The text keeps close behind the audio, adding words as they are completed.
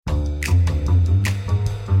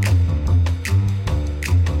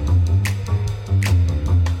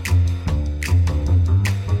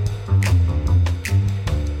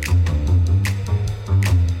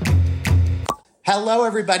Hello,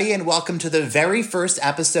 everybody, and welcome to the very first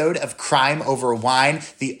episode of Crime Over Wine,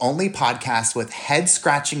 the only podcast with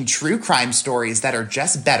head-scratching true crime stories that are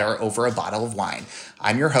just better over a bottle of wine.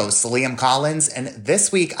 I'm your host, Liam Collins, and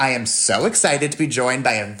this week I am so excited to be joined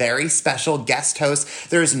by a very special guest host.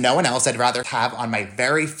 There is no one else I'd rather have on my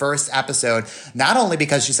very first episode, not only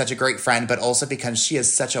because she's such a great friend, but also because she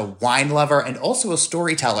is such a wine lover and also a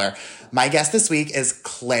storyteller. My guest this week is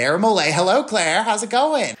Claire Mollet. Hello, Claire. How's it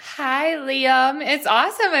going? Hi, Liam. It's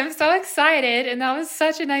awesome. I'm so excited, and that was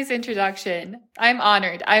such a nice introduction. I'm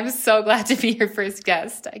honored. I'm so glad to be your first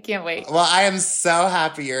guest. I can't wait. Well, I am so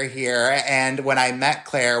happy you're here. And when I met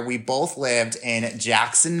Claire, we both lived in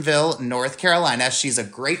Jacksonville, North Carolina. She's a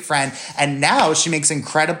great friend. And now she makes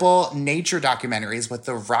incredible nature documentaries with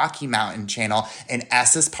the Rocky Mountain channel in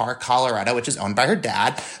Estes Park, Colorado, which is owned by her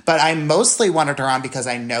dad. But I mostly wanted her on because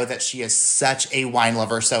I know that she is such a wine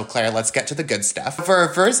lover. So Claire, let's get to the good stuff. For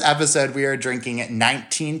our first episode, we are drinking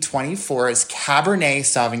 1924's Cabernet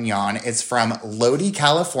Sauvignon. It's from Lodi,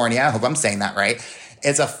 California. I hope I'm saying that right.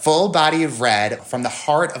 It's a full-bodied red from the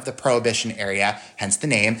heart of the Prohibition area, hence the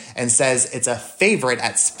name, and says it's a favorite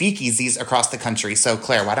at speakeasies across the country. So,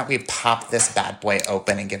 Claire, why don't we pop this bad boy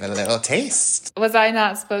open and give it a little taste? Was I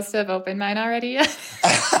not supposed to have opened mine already? I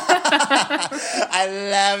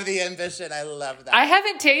love the ambition. I love that. I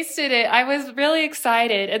haven't tasted it. I was really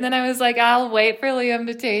excited, and then I was like, I'll wait for Liam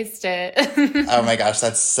to taste it. Oh my gosh,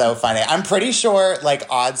 that's so funny. I'm pretty sure,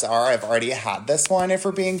 odds are I've already had this one, if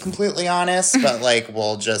we're being completely honest, but,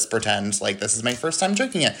 we'll just pretend this is my first time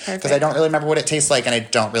drinking it because I don't really remember what it tastes like and I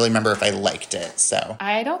don't really remember if I liked it. So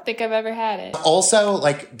I don't think I've ever had it. Also,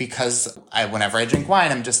 because whenever I drink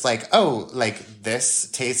wine, I'm just this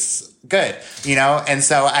tastes good, And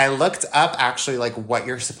so I looked up actually what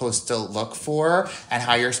you're supposed to look for and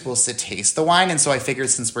how you're supposed to taste the wine. And so I figured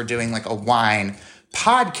since we're doing a wine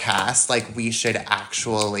podcast, we should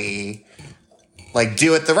actually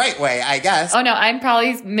do it the right way, I guess. Oh, no, I'm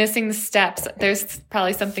probably missing the steps. There's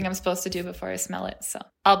probably something I'm supposed to do before I smell it, so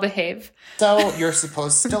I'll behave. So you're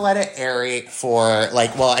supposed to let it aerate for,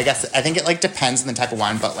 I think it depends on the type of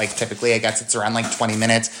wine, but, typically, I guess it's around, 20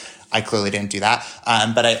 minutes. I clearly didn't do that.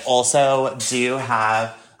 But I also do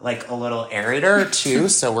have, a little aerator, too,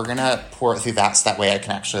 so we're going to pour it through that so that way I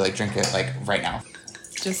can actually, drink it, right now.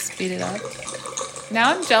 Just speed it up.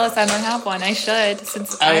 Now I'm jealous I don't have one. I should,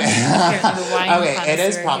 since I'm apparently the wine connoisseur. It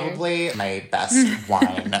is probably my best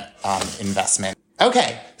wine investment.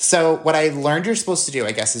 Okay, so what I learned you're supposed to do,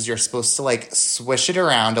 I guess, is you're supposed to, swish it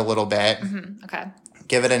around a little bit. Mm-hmm. Okay.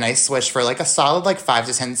 Give it a nice swish for, a solid, 5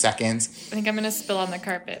 to 10 seconds. I think I'm going to spill on the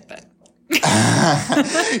carpet, but...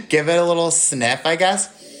 Give it a little sniff, I guess.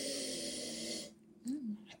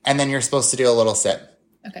 And then you're supposed to do a little sip.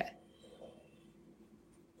 Okay.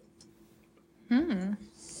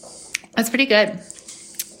 That's pretty good.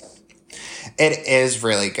 It is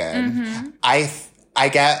really good. Mm-hmm. I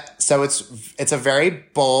get, so it's a very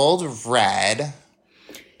bold red.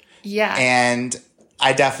 Yeah. And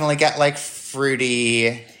I definitely get fruity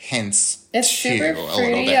hints. It's super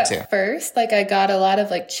fruity at first. I got a lot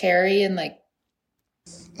of cherry and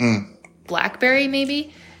blackberry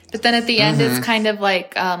maybe. But then at the end it's kind of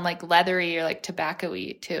leathery or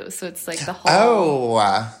tobacco-y too. So it's the whole...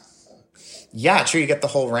 Oh, yeah, true. You get the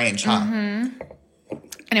whole range, huh? Mm-hmm.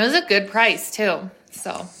 And it was a good price, too.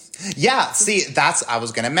 So. Yeah, see, I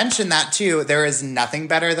was going to mention that, too. There is nothing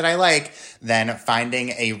better that I like than finding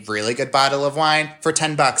a really good bottle of wine for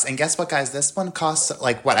 $10. And guess what, guys? This one costs,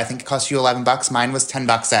 I think it cost you $11. Mine was $10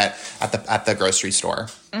 at the grocery store.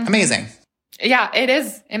 Mm-hmm. Amazing. Yeah, it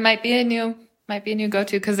is. It might be a new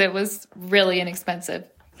go-to because it was really inexpensive.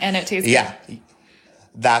 And it tastes good.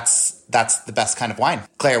 That's the best kind of wine.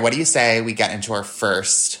 Claire, what do you say we get into our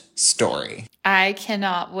first story? I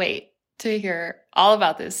cannot wait to hear all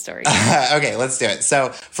about this story. Okay, let's do it. So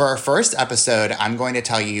for our first episode, I'm going to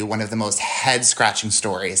tell you one of the most head-scratching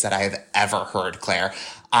stories that I have ever heard, Claire.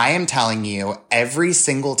 I am telling you, every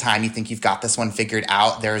single time you think you've got this one figured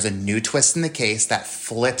out, there is a new twist in the case that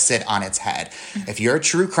flips it on its head. If you're a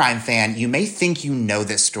true crime fan, you may think you know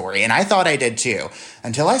this story, and I thought I did too,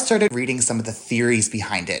 until I started reading some of the theories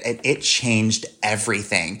behind it. It changed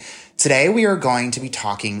everything. Today, we are going to be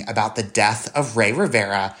talking about the death of Ray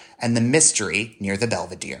Rivera and the mystery near the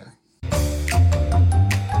Belvedere.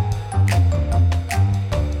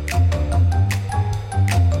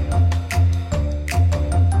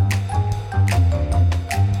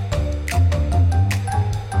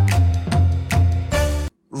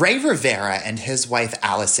 Ray Rivera and his wife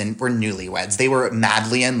Allison were newlyweds. They were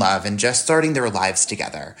madly in love and just starting their lives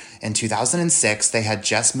together. In 2006, they had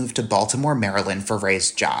just moved to Baltimore, Maryland for Ray's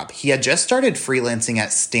job. He had just started freelancing at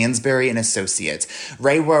Stansberry and Associates.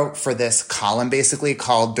 Ray wrote for this column basically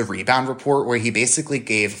called The Rebound Report, where he basically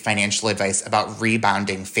gave financial advice about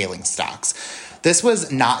rebounding failing stocks. This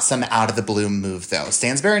was not some out-of-the-blue move, though.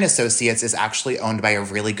 Stansberry and Associates is actually owned by a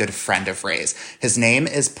really good friend of Ray's. His name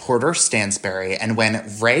is Porter Stansberry, and when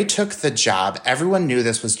Ray took the job, everyone knew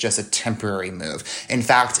this was just a temporary move. In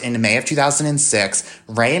fact, in May of 2006,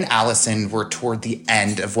 Ray and Allison were toward the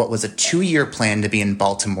end of what was a 2-year plan to be in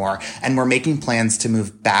Baltimore, and were making plans to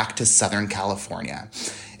move back to Southern California.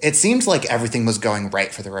 It seemed like everything was going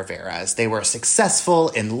right for the Riveras. They were successful,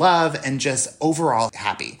 in love, and just overall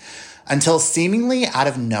happy. Until seemingly out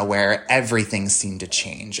of nowhere, everything seemed to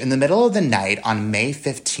change. In the middle of the night, on May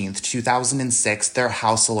 15th, 2006, their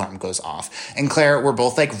house alarm goes off. And Claire, we're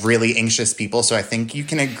both like really anxious people, so I think you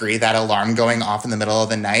can agree that alarm going off in the middle of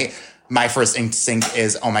the night, my first instinct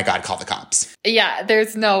is, oh my God, call the cops. Yeah,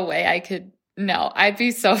 there's no way I could. No, I'd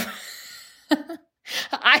be so...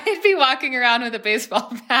 I'd be walking around with a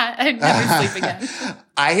baseball bat. I'd never sleep again.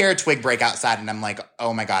 I hear a twig break outside and I'm like,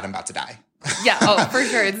 oh my God, I'm about to die. Yeah, oh, for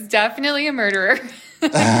sure. It's definitely a murderer.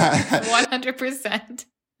 100%.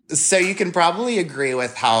 So you can probably agree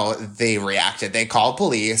with how they reacted. They called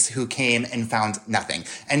police, who came and found nothing,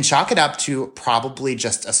 and chalk it up to probably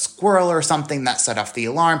just a squirrel or something that set off the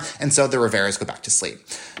alarm, and so the Riveras go back to sleep.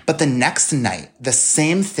 But the next night, the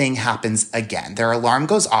same thing happens again. Their alarm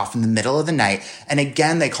goes off in the middle of the night, and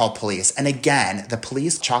again they call police, and again the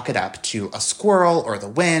police chalk it up to a squirrel or the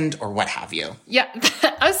wind or what have you. Yeah,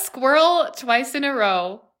 a squirrel twice in a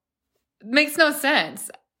row makes no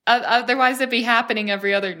sense. Otherwise, it'd be happening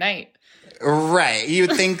every other night. Right.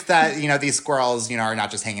 You'd think that, these squirrels, are not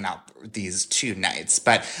just hanging out these 2 nights.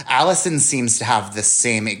 But Allison seems to have the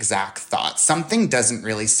same exact thought. Something doesn't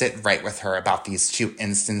really sit right with her about these 2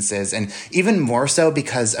 instances, and even more so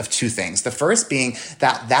because of 2 things. The first being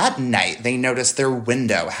that night, they noticed their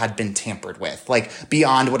window had been tampered with, like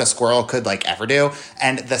beyond what a squirrel could ever do.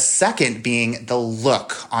 And the second being the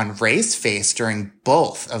look on Ray's face during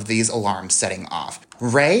both of these alarms setting off.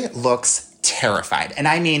 Ray looks terrified. And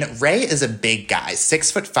I mean, Ray is a big guy,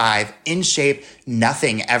 6'5", in shape.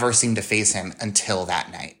 Nothing ever seemed to faze him until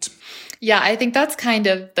that night. Yeah, I think that's kind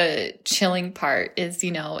of the chilling part is,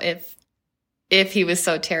 if he was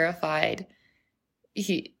so terrified,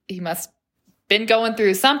 he must been going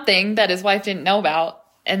through something that his wife didn't know about.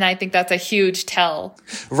 And I think that's a huge tell.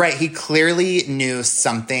 Right. He clearly knew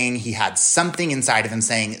something. He had something inside of him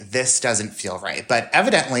saying, this doesn't feel right. But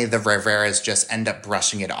evidently, the Riveras just end up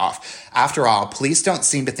brushing it off. After all, police don't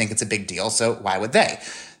seem to think it's a big deal, so why would they?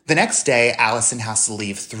 The next day, Allison has to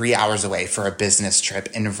leave 3 hours away for a business trip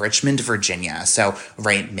in Richmond, Virginia. So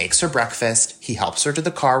Ray makes her breakfast, he helps her to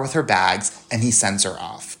the car with her bags, and he sends her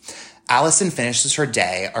off. Allison finishes her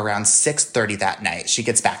day around 6:30 that night. She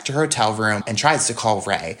gets back to her hotel room and tries to call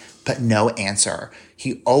Ray, but no answer.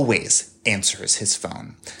 He always answers his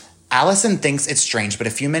phone. Allison thinks it's strange, but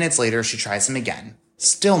a few minutes later, she tries him again.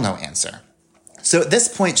 Still no answer. So at this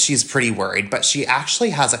point, she's pretty worried, but she actually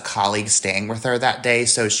has a colleague staying with her that day,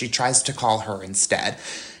 so she tries to call her instead.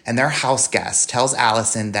 And their house guest tells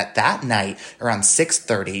Allison that night, around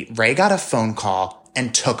 6:30, Ray got a phone call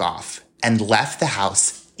and took off and left the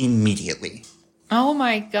house immediately. Oh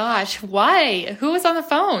my gosh. Why? Who was on the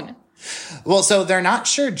phone? Well, so they're not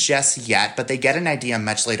sure just yet, but they get an idea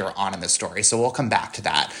much later on in the story, so we'll come back to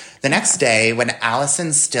that. The next day, when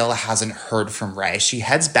Allison still hasn't heard from Ray, she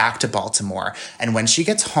heads back to Baltimore, and when she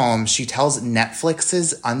gets home, she tells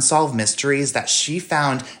Netflix's Unsolved Mysteries that she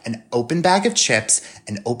found an open bag of chips,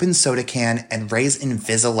 an open soda can, and Ray's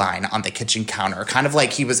Invisalign on the kitchen counter, kind of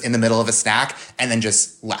like he was in the middle of a snack and then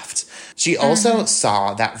just left. She also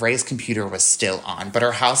saw that Ray's computer was still on, but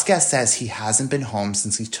her house guest says he hasn't been home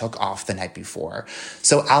since he took off the night before.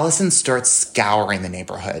 So Allison starts scouring the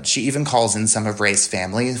neighborhood. She even calls in some of Ray's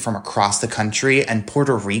family from across the country and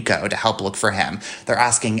Puerto Rico to help look for him. They're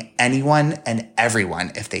asking anyone and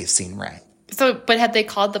everyone if they've seen Ray. So, but had they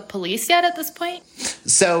called the police yet at this point?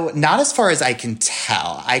 So, not as far as I can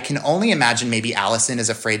tell. I can only imagine maybe Allison is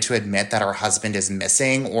afraid to admit that her husband is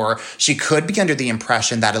missing, or she could be under the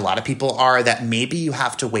impression that a lot of people are, that maybe you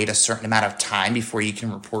have to wait a certain amount of time before you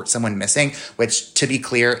can report someone missing, which, to be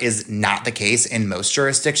clear, is not the case in most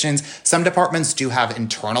jurisdictions. Some departments do have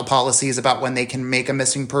internal policies about when they can make a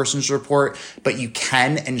missing persons report, but you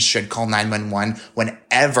can and should call 911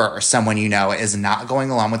 whenever someone you know is not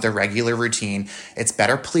going along with their regular routine. It's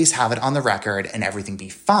better police have it on the record and everything be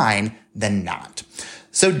fine than not.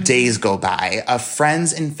 So days go by of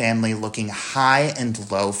friends and family looking high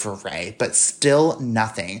and low for Ray, but still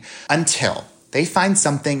nothing until they find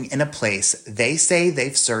something in a place they say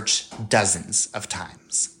they've searched dozens of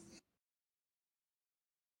times.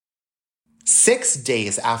 6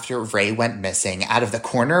 days after Ray went missing, out of the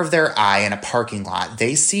corner of their eye in a parking lot,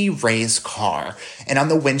 they see Ray's car. And on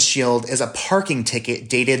the windshield is a parking ticket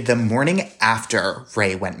dated the morning after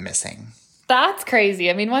Ray went missing. That's crazy.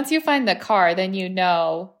 I mean, once you find the car, then you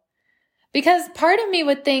know. Because part of me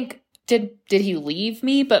would think, did he leave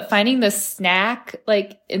me? But finding the snack,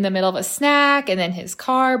 like in the middle of a snack, and then his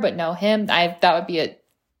car, but no him, that would be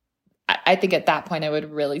I think at that point I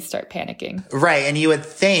would really start panicking. Right. And you would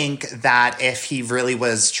think that if he really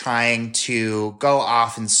was trying to go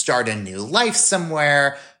off and start a new life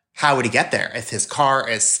somewhere, how would he get there? If his car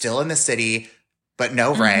is still in the city, but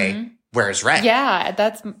no Ray, where's Ray? Yeah,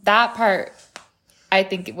 that part I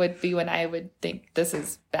think it would be when I would think this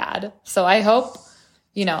is bad. So I hope,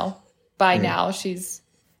 by now we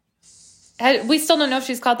still don't know if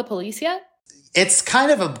she's called the police yet. It's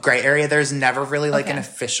kind of a gray area. There's never really an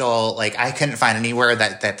official, I couldn't find anywhere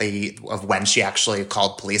that they, of when she actually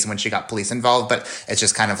called police and when she got police involved, but it's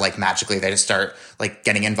just kind of magically they just start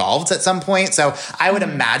getting involved at some point. So I would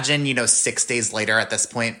imagine, 6 days later at this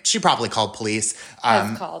point, she probably called police.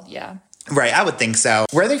 Yeah. Right, I would think so.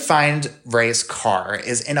 Where they find Ray's car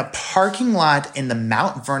is in a parking lot in the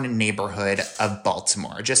Mount Vernon neighborhood of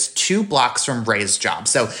Baltimore, just 2 blocks from Ray's job.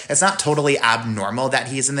 So it's not totally abnormal that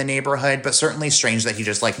he's in the neighborhood, but certainly strange that he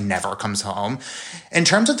just never comes home. In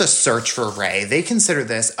terms of the search for Ray, they consider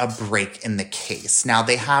this a break in the case. Now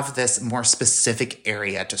they have this more specific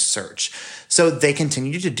area to search. So they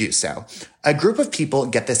continue to do so. A group of people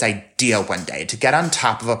get this idea one day to get on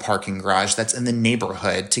top of a parking garage that's in the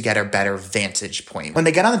neighborhood to get a better vantage point. When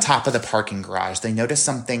they get on the top of the parking garage, they notice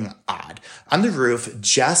something odd. On the roof,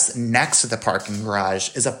 just next to the parking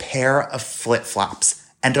garage, is a pair of flip-flops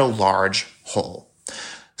and a large hole.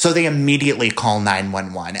 So they immediately call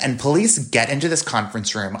 911, and police get into this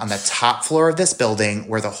conference room on the top floor of this building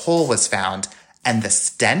where the hole was found, and the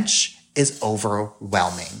stench is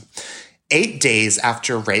overwhelming. 8 days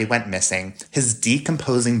after Ray went missing, his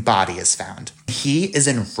decomposing body is found. He is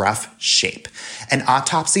in rough shape. An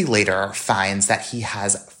autopsy later finds that he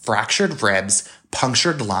has fractured ribs,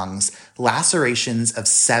 punctured lungs, lacerations of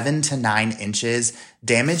 7 to 9 inches,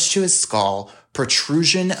 damage to his skull,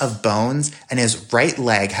 protrusion of bones, and his right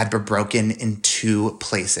leg had been broken in 2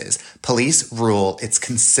 places. Police rule it's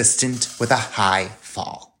consistent with a high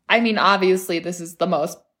fall. I mean, obviously, this is the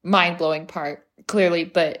most mind-blowing part, clearly,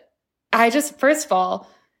 but first of all,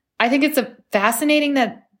 I think it's fascinating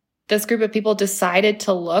that this group of people decided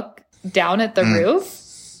to look down at the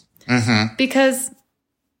roof because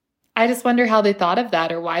I just wonder how they thought of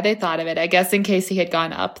that or why they thought of it. I guess in case he had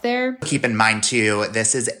gone up there. Keep in mind, too,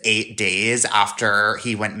 this is 8 days after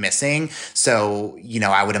he went missing. So,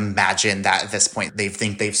 I would imagine that at this point, they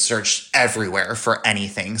think they've searched everywhere for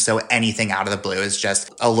anything. So anything out of the blue is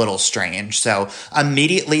just a little strange. So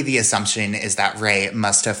immediately the assumption is that Ray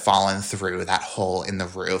must have fallen through that hole in the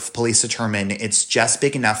roof. Police determine it's just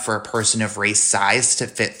big enough for a person of Ray's size to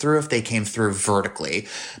fit through if they came through vertically.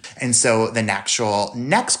 And so the natural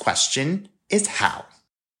next question is how.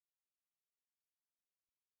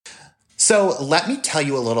 So let me tell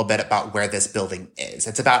you a little bit about where this building is.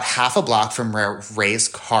 It's about half a block from where Ray's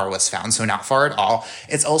car was found, so not far at all.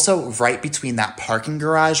 It's also right between that parking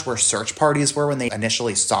garage where search parties were when they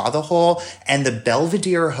initially saw the hole and the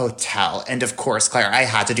Belvedere Hotel. And of course, Claire, I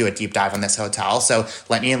had to do a deep dive on this hotel, so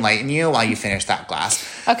let me enlighten you while you finish that glass.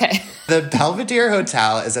 Okay. The Belvedere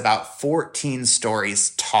Hotel is about 14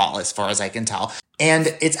 stories tall, as far as I can tell.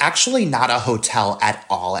 And it's actually not a hotel at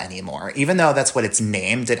all anymore. Even though that's what it's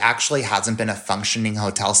named, it actually hasn't been a functioning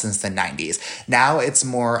hotel since the 90s. Now it's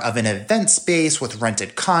more of an event space with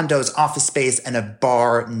rented condos, office space, and a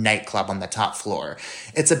bar nightclub on the top floor.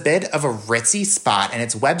 It's a bit of a ritzy spot, and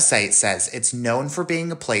its website says it's known for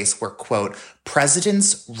being a place where, quote,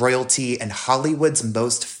 presidents, royalty, and Hollywood's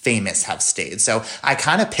most famous have stayed. So I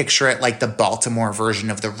kind of picture it like the Baltimore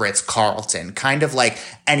version of the Ritz-Carlton, kind of like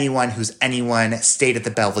anyone who's anyone stayed at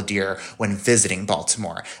the Belvedere when visiting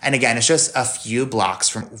Baltimore. And again, it's just a few blocks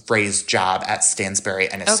from Ray's job at Stansberry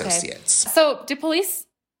and Associates. Okay. So do police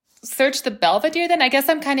search the Belvedere then? I guess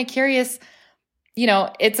I'm kind of curious,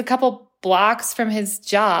 it's a couple blocks from his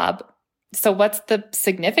job. So what's the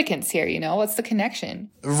significance here? What's the connection?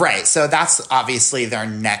 Right. So that's obviously their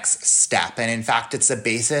next step. And in fact, it's the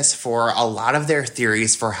basis for a lot of their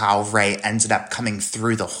theories for how Ray ended up coming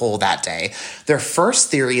through the hole that day. Their first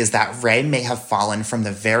theory is that Ray may have fallen from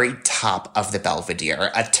the very top of the Belvedere,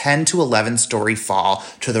 a 10 to 11 story fall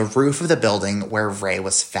to the roof of the building where Ray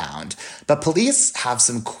was found. But police have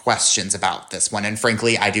some questions about this one. And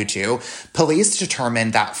frankly, I do too. Police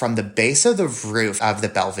determined that from the base of the roof of the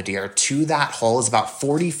Belvedere to that hole is about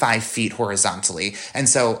 45 feet horizontally. And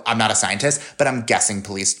so I'm not a scientist, but I'm guessing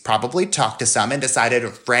police probably talked to some and decided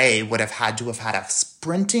Ray would have had to have had a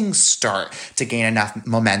sprinting start to gain enough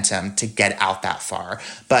momentum to get out that far.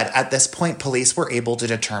 But at this point, police were able to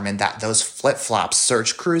determine that those flip-flops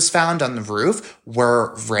search crews found on the roof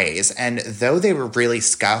were Ray's. And though they were really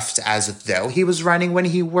scuffed as though he was running when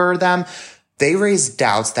he wore them, they raised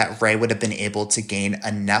doubts that Ray would have been able to gain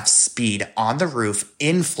enough speed on the roof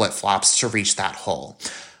in flip-flops to reach that hole.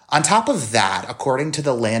 On top of that, according to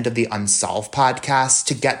the Land of the Unsolved podcast,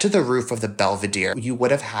 to get to the roof of the Belvedere, you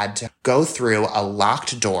would have had to go through a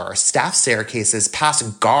locked door, staff staircases,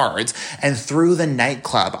 past guards, and through the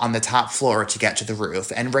nightclub on the top floor to get to the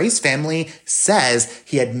roof. And Ray's family says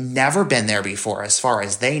he had never been there before, as far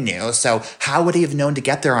as they knew, so how would he have known to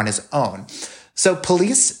get there on his own? So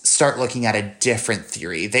police start looking at a different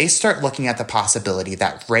theory. They start looking at the possibility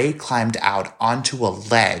that Ray climbed out onto a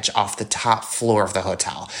ledge off the top floor of the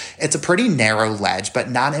hotel. It's a pretty narrow ledge, but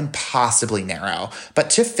not impossibly narrow. But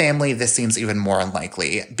to family, this seems even more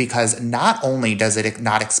unlikely because not only does it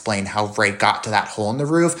not explain how Ray got to that hole in the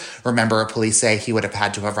roof, remember police say he would have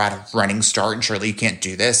had to have had a running start and surely you can't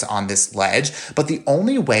do this on this ledge, but the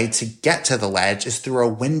only way to get to the ledge is through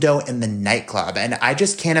a window in the nightclub. And I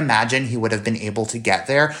just can't imagine he would have been able to get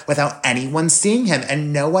there without anyone seeing him,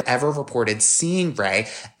 and no one ever reported seeing Ray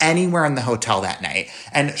anywhere in the hotel that night.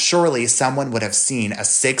 And surely someone would have seen a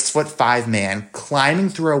 6'5" man climbing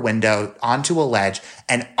through a window onto a ledge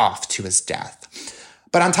and off to his death.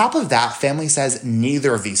 But on top of that, family says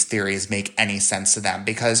neither of these theories make any sense to them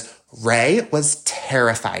because Ray was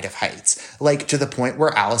terrified of heights, like to the point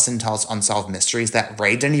where Allison tells Unsolved Mysteries that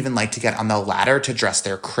Ray didn't even like to get on the ladder to dress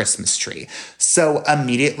their Christmas tree. So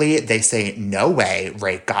immediately they say, no way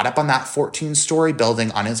Ray got up on that 14-story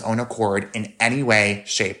building on his own accord in any way,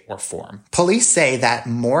 shape, or form. Police say that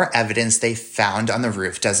more evidence they found on the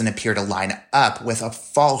roof doesn't appear to line up with a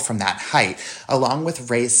fall from that height. Along with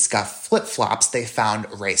Ray's scuffed flip-flops, they found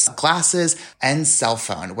Ray's glasses and cell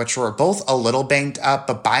phone, which were both a little banged up,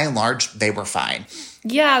 but by and large, they were fine.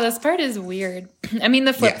 Yeah, this part is weird. I mean,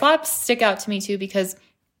 the flip-flops stick out to me too because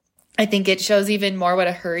I think it shows even more what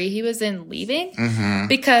a hurry he was in leaving. Mm-hmm.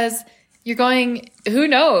 Because you're going, who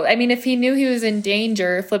knows? I mean, if he knew he was in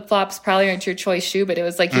danger, flip-flops probably aren't your choice shoe, but it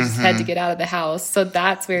was like he just had to get out of the house. So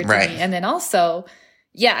that's weird to me. And then also,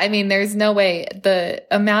 yeah, I mean, there's no way the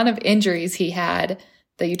amount of injuries he had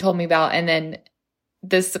that you told me about, and then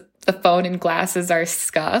the phone and glasses are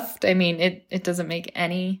scuffed. I mean, it doesn't make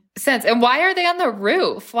any sense. And why are they on the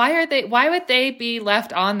roof? Why would they be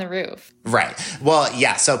left on the roof? Right. Well,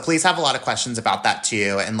 yeah. So police have a lot of questions about that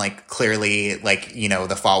too. And clearly,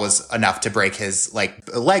 the fall was enough to break his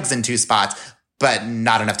legs in two spots, but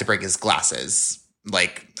not enough to break his glasses. I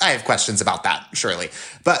have questions about that, surely.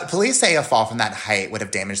 But police say a fall from that height would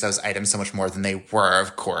have damaged those items so much more than they were,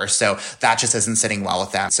 of course. So that just isn't sitting well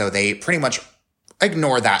with them. So they pretty much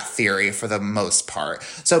ignore that theory for the most part.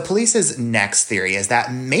 So police's next theory is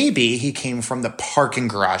that maybe he came from the parking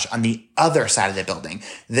garage on the other side of the building.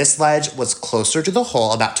 This ledge was closer to the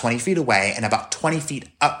hole, about 20 feet away and about 20 feet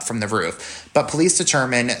up from the roof. But police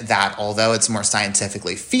determine that although it's more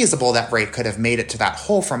scientifically feasible that Ray could have made it to that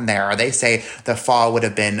hole from there, they say the fall would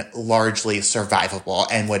have been largely survivable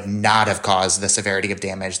and would not have caused the severity of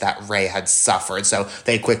damage that Ray had suffered. So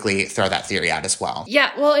they quickly throw that theory out as well.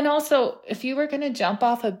 Yeah, well, and also, if you were going to jump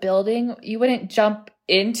off a building, you wouldn't jump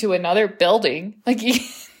into another building.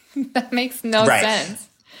 That makes no sense.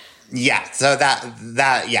 Yeah, so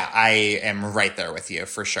I am right there with you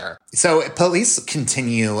for sure. So police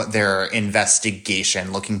continue their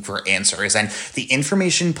investigation looking for answers, and the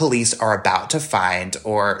information police are about to find,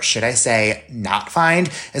 or should I say not find,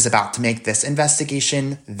 is about to make this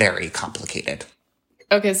investigation very complicated.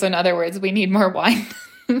 Okay, so in other words, we need more wine.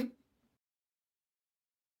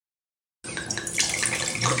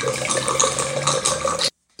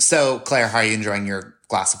 So, Claire, how are you enjoying your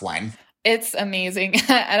glass of wine? It's amazing.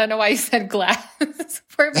 I don't know why you said glass.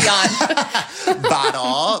 We're beyond.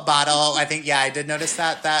 Bottle. I think, I did notice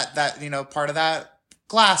that part of that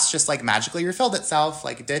glass just magically refilled itself.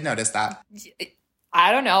 I did notice that.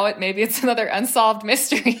 I don't know. Maybe it's another unsolved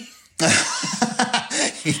mystery.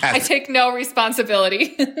 I take no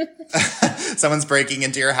responsibility. Someone's breaking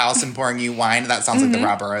into your house and pouring you wine. That sounds like the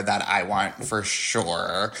robber that I want for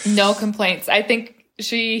sure. No complaints. I think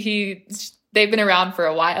they've been around for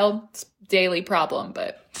a while. It's a daily problem,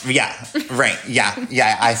 but. Yeah, right.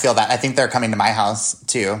 Yeah, I feel that. I think they're coming to my house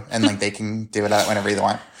too, and like they can do it whenever they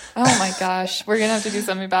want. Oh my gosh, we're gonna have to do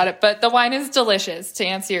something about it. But the wine is delicious. To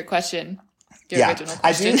answer your question, original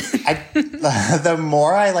question. The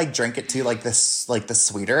more I like drink it too, like this, like the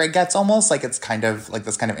sweeter it gets. Almost like it's kind of like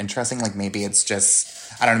this kind of interesting. Like maybe it's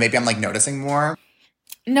just I don't know. Maybe I'm like noticing more.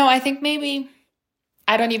 No, I think maybe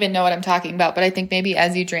I don't even know what I'm talking about. But I think maybe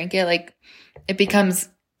as you drink it, like it becomes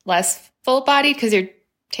less full bodied because your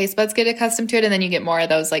taste buds get accustomed to it, and then you get more of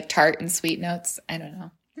those like tart and sweet notes. I don't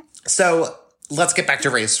know. So let's get back to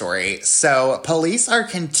Ray's story. So police are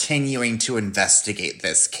continuing to investigate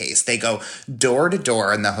this case. They go door to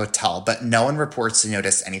door in the hotel, but no one reports to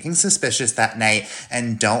notice anything suspicious that night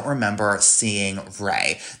and don't remember seeing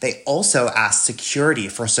Ray. They also ask security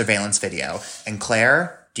for surveillance video. And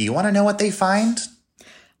Claire, do you want to know what they find?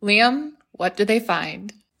 Liam, what do they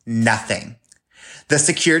find? Nothing. The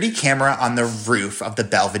security camera on the roof of the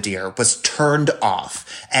Belvedere was turned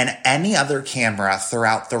off, and any other camera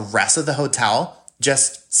throughout the rest of the hotel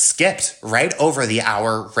just skipped right over the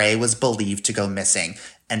hour Ray was believed to go missing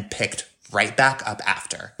and picked right back up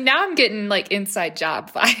after. Now I'm getting like inside job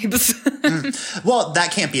vibes. Well,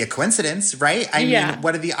 that can't be a coincidence, right? I mean,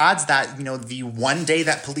 what are the odds that, the one day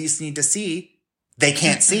that police need to see, they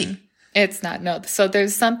can't see? It's not, no. So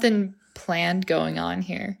there's something planned going on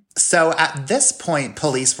here. So at this point,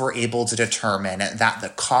 police were able to determine that the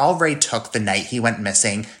call Ray took the night he went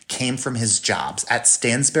missing came from his jobs at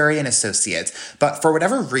Stansberry and Associates. But for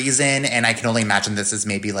whatever reason, and I can only imagine this is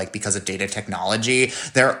maybe like because of data technology,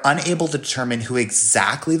 they're unable to determine who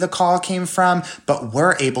exactly the call came from, but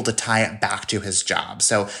were able to tie it back to his job.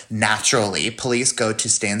 So naturally, police go to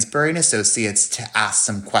Stansberry and Associates to ask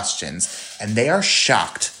some questions, and they are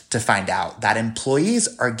shocked to find out that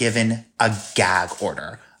employees are given a gag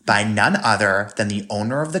order by none other than the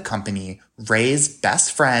owner of the company, Ray's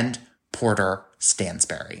best friend, Porter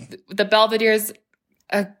Stansberry. The Belvedere's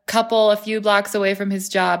a few blocks away from his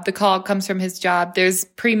job. The call comes from his job. There's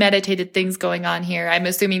premeditated things going on here. I'm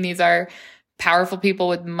assuming these are powerful people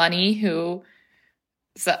with money who...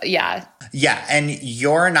 So, yeah. Yeah, and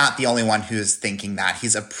you're not the only one who's thinking that.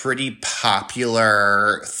 He's a pretty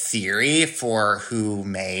popular theory for who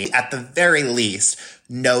may, at the very least,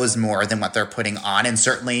 knows more than what they're putting on. And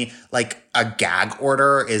certainly, like, a gag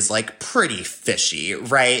order is, like, pretty fishy,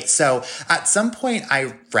 right? So at some point,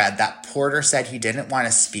 I read that Porter said he didn't want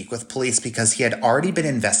to speak with police because he had already been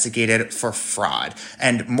investigated for fraud.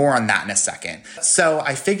 And more on that in a second. So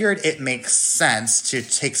I figured it makes sense to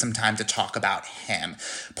take some time to talk about him.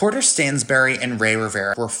 Porter Stansberry and Ray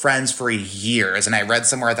Rivera were friends for years, and I read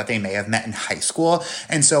somewhere that they may have met in high school.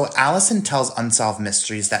 And so Allison tells Unsolved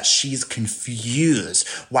Mysteries that she's confused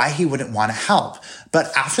why he wouldn't want to help.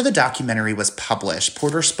 But after the documentary was published,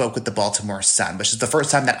 Porter spoke with the Baltimore Sun, which is the first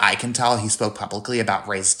time that I can tell he spoke publicly about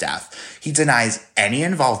Ray's death. He denies any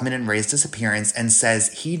involvement in Ray's disappearance and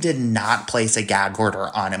says he did not place a gag order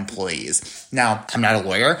on employees. Now, I'm not a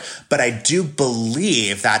lawyer, but I do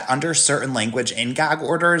believe that under certain language in gag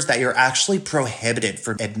orders that you're actually prohibited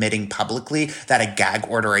from admitting publicly that a gag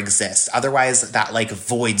order exists. Otherwise, that like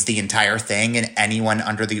voids the entire thing and anyone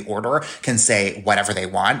under the order can say whatever they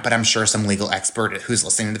want. But I'm sure some legal expert who's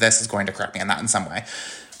listening to this is going to correct me on that in some way.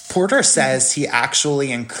 Porter says he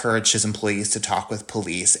actually encouraged his employees to talk with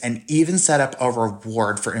police and even set up a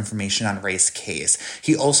reward for information on Ray's case.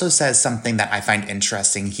 He also says something that I find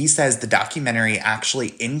interesting. He says the documentary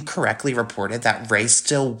actually incorrectly reported that Ray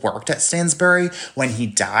still worked at Stansberry when he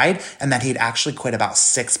died and that he'd actually quit about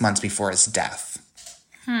 6 months before his death.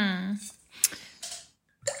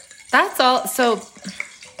 That's all. So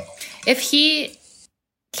if he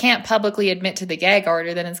can't publicly admit to the gag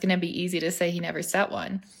order, then it's going to be easy to say he never set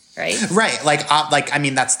one. Right. I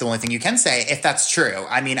mean, that's the only thing you can say if that's true.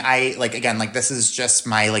 I mean, this is just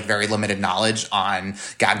my very limited knowledge on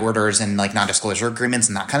gag orders and non-disclosure agreements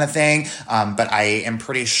and that kind of thing. But I am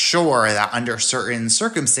pretty sure that under certain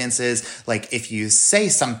circumstances, if you say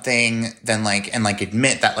something, then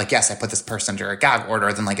admit that yes, I put this person under a gag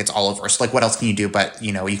order, then it's all over. So what else can you do? But,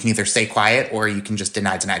 you can either stay quiet or you can just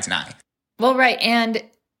deny. Well, right. And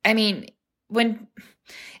I mean,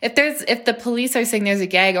 if the police are saying there's a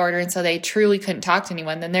gag order and so they truly couldn't talk to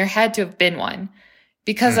anyone, then there had to have been one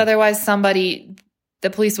because otherwise the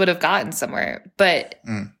police would have gotten somewhere. But,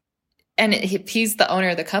 and if he's the owner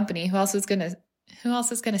of the company, who else is going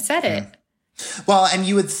to set it? Well, and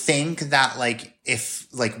you would think that if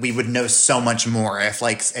like we would know so much more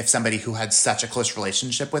if somebody who had such a close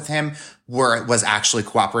relationship with him was actually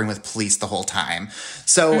cooperating with police the whole time.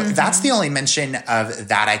 So that's the only mention of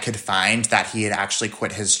that I could find, that he had actually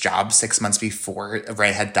quit his job 6 months before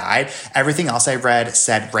Ray had died. Everything else I read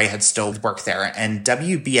said Ray had still worked there, and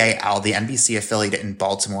WBAL, the NBC affiliate in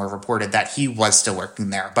Baltimore, reported that he was still working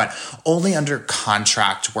there, but only under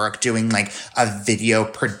contract work, doing like a video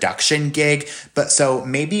production gig. But so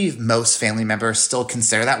maybe most family members still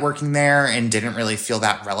consider that working there and didn't really feel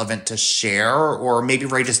that relevant to share, or maybe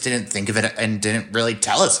Ray just didn't think of it and didn't really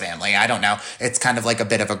tell his family. I don't know. It's kind of like a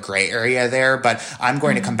bit of a gray area there, but I'm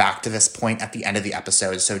going to come back to this point at the end of the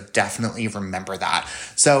episode, so definitely remember that.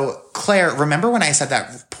 So Claire, remember when I said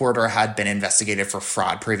that Porter had been investigated for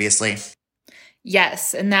fraud previously?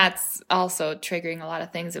 Yes, and that's also triggering a lot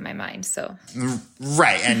of things in my mind. So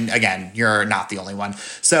right, and again, you're not the only one.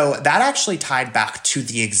 So that actually tied back to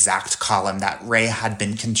the exact column that Ray had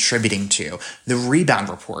been contributing to, the Rebound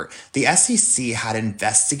Report. The SEC had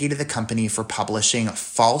investigated the company for publishing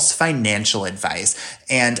false financial advice,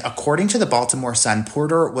 and according to the Baltimore Sun,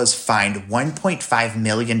 Porter was fined $1.5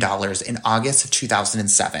 million in August of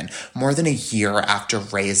 2007, more than a year after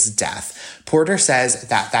Ray's death. Porter says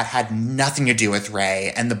that had nothing to do with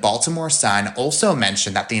Ray, and the Baltimore Sun also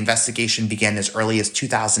mentioned that the investigation began as early as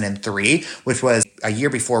 2003, which was a year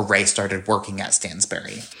before Ray started working at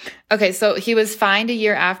Stansbury. Okay, so he was fined a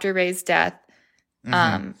year after Ray's death,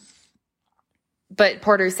 but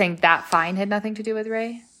Porter's saying that fine had nothing to do with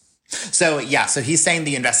Ray? So he's saying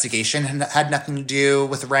the investigation had nothing to do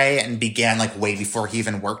with Ray and began like way before he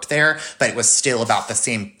even worked there, but it was still about the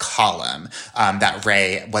same column that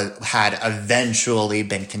Ray had eventually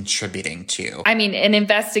been contributing to. I mean, an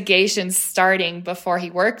investigation starting before he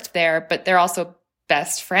worked there, but they're also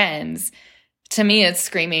best friends. To me, it's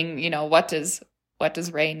screaming, what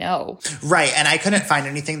does Ray know? Right. And I couldn't find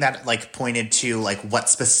anything that like pointed to like what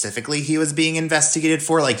specifically he was being investigated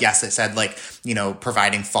for. Like, yes, it said like,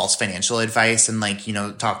 providing false financial advice and like,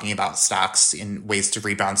 talking about stocks and ways to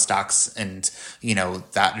rebound stocks. And,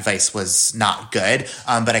 that advice was not good.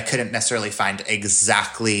 But I couldn't necessarily find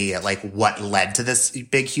exactly like what led to this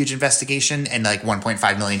big, huge investigation. And like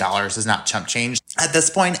 $1.5 million is not chump change. At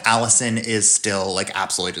this point, Allison is still like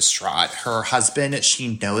absolutely distraught. Her husband,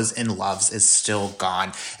 she knows and loves, is still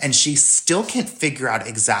gone, and she still can't figure out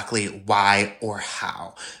exactly why or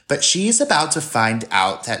how. But she's about to find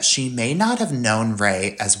out that she may not have known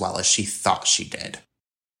Ray as well as she thought she did.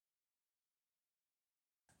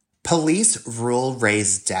 Police rule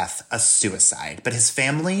Ray's death a suicide, but his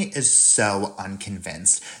family is so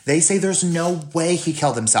unconvinced. They say there's no way he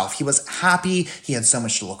killed himself. He was happy. He had so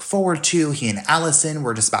much to look forward to. He and Allison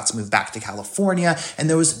were just about to move back to California, and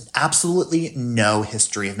there was absolutely no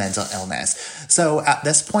history of mental illness. So at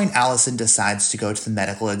this point, Allison decides to go to the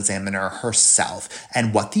medical examiner herself,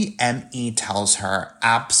 and what the ME tells her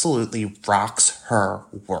absolutely rocks her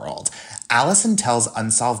world. Allison tells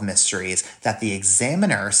Unsolved Mysteries that the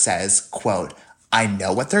examiner says, quote, "I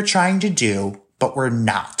know what they're trying to do, but we're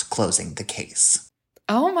not closing the case."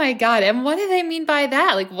 Oh my God. And what do they mean by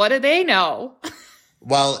that? Like, what do they know?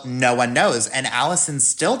 Well, no one knows, and Allison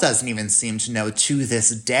still doesn't even seem to know to this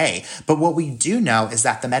day. But what we do know is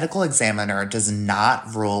that the medical examiner does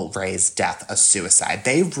not rule Ray's death a suicide.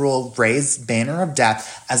 They rule Ray's manner of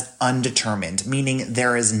death as undetermined, meaning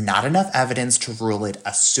there is not enough evidence to rule it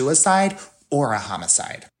a suicide or a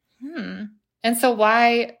homicide. And so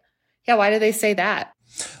why do they say that?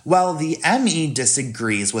 Well, the ME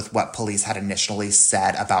disagrees with what police had initially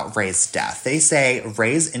said about Ray's death. They say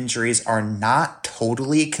Ray's injuries are not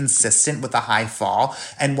totally consistent with a high fall,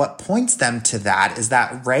 and what points them to that is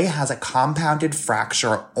that Ray has a compounded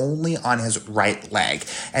fracture only on his right leg,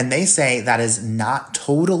 and they say that is not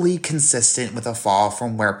totally consistent with a fall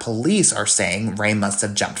from where police are saying Ray must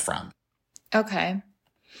have jumped from. Okay.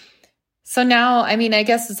 So now, I mean, I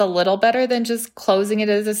guess it's a little better than just closing it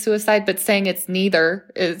as a suicide, but saying it's neither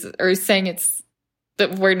or saying it's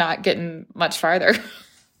that we're not getting much farther.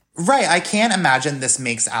 Right. I can't imagine this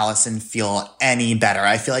makes Allison feel any better.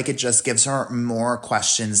 I feel like it just gives her more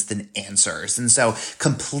questions than answers. And so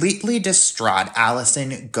completely distraught,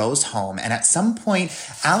 Allison goes home. And at some point,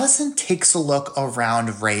 Allison takes a look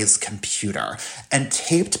around Ray's computer, and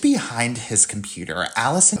taped behind his computer,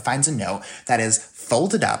 Allison finds a note that is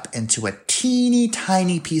folded up into a teeny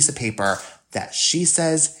tiny piece of paper that she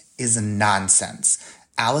says is nonsense.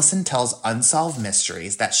 Allison tells Unsolved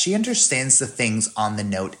Mysteries that she understands the things on the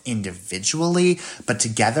note individually, but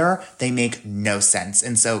together they make no sense.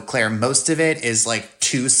 And so, Claire, most of it is like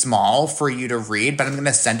too small for you to read, but I'm going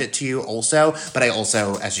to send it to you also. But I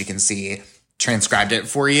also, as you can see, transcribed it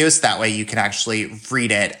for you so that way you can actually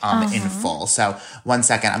read it in full. So 1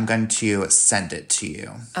 second, I'm going to send it to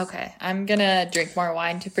you. Okay. I'm going to drink more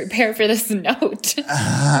wine to prepare for this note.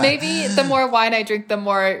 Maybe the more wine I drink, the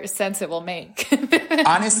more sense it will make.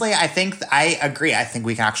 Honestly, I agree. I think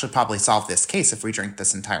we can actually probably solve this case if we drink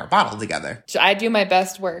this entire bottle together. I do my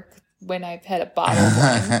best work when I've had a bottle of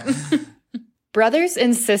wine. Brothers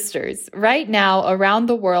and sisters, right now around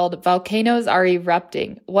the world, volcanoes are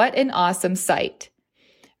erupting. What an awesome sight.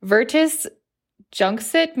 Virtus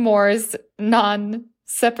junxit mors non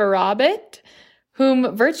separabit,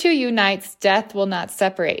 whom virtue unites, death will not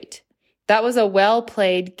separate. That was a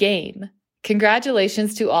well-played game.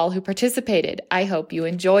 Congratulations to all who participated. I hope you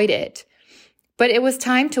enjoyed it. But it was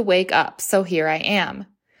time to wake up, so here I am.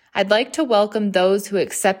 I'd like to welcome those who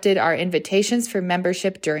accepted our invitations for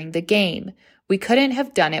membership during the game. We couldn't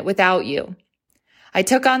have done it without you. I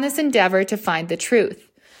took on this endeavor to find the truth,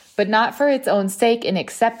 but not for its own sake. In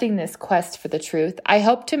accepting this quest for the truth, I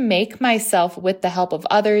hope to make myself, with the help of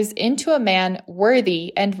others, into a man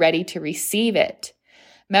worthy and ready to receive it.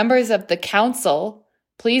 Members of the council,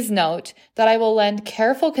 please note that I will lend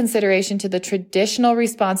careful consideration to the traditional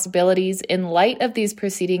responsibilities in light of these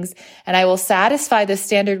proceedings, and I will satisfy the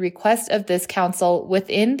standard request of this council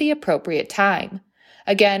within the appropriate time.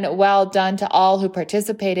 Again, well done to all who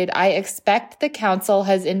participated. I expect the council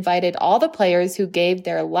has invited all the players who gave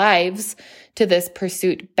their lives to this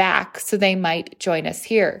pursuit back so they might join us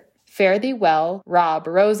here. Fare thee well, Rob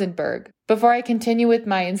Rosenberg. Before I continue with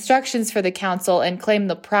my instructions for the council and claim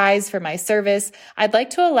the prize for my service, I'd like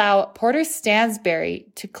to allow Porter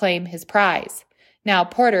Stansberry to claim his prize. Now,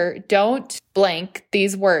 Porter, don't blank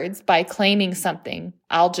these words by claiming something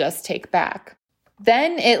I'll just take back.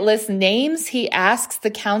 Then it lists names he asks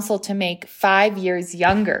the council to make 5 years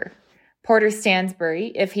younger. Porter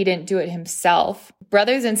Stansberry, if he didn't do it himself.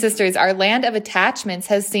 Brothers and sisters, our land of attachments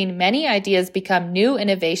has seen many ideas become new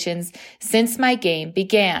innovations since my game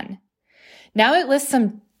began. Now it lists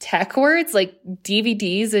some tech words like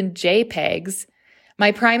DVDs and JPEGs.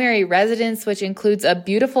 My primary residence, which includes a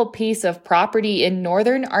beautiful piece of property in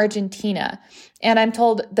northern Argentina, and I'm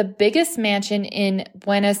told the biggest mansion in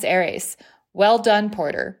Buenos Aires. Well done,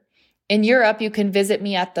 Porter. In Europe, you can visit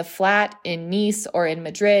me at the flat in Nice or in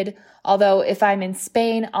Madrid, although if I'm in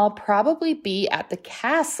Spain, I'll probably be at the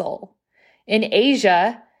castle. In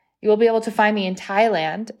Asia, you will be able to find me in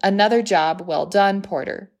Thailand. Another job well done,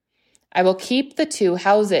 Porter. I will keep the 2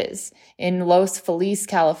 houses in Los Feliz,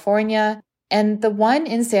 California, and the one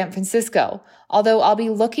in San Francisco, although I'll be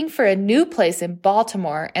looking for a new place in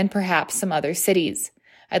Baltimore and perhaps some other cities.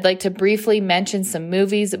 I'd like to briefly mention some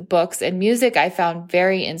movies, books, and music I found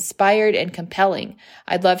very inspired and compelling.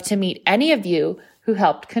 I'd love to meet any of you who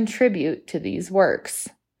helped contribute to these works.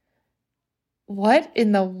 What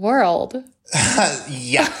in the world?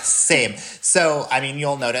 Yeah, same. So, I mean,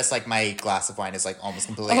 you'll notice like my glass of wine is like almost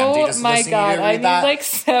completely empty. Oh my God, I need like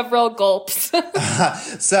several gulps.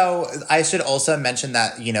 So I should also mention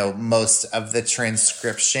that, most of the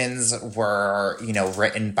transcriptions were,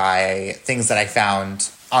 written by things that I found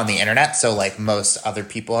on the internet. So like most other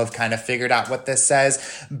people have kind of figured out what this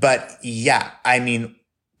says. But yeah, I mean,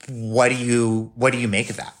 what do you make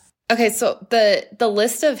of that? Okay, so the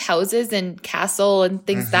list of houses and castle and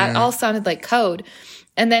things, that all sounded like code.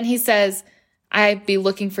 And then he says, I'd be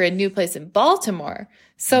looking for a new place in Baltimore.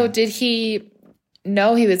 So did he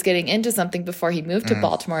know he was getting into something before he moved to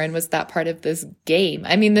Baltimore, and was that part of this game?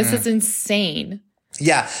 I mean, this is insane.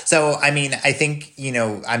 Yeah. So, I mean, I think,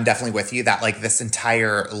 I'm definitely with you that like this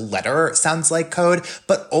entire letter sounds like code,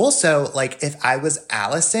 but also like if I was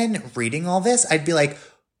Allison reading all this, I'd be like,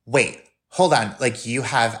 wait, hold on. Like you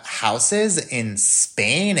have houses in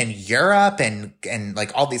Spain and Europe and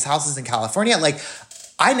like all these houses in California. Like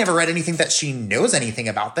I never read anything that she knows anything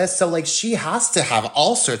about this. So like she has to have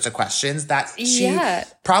all sorts of questions that she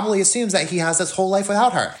probably assumes that he has his whole life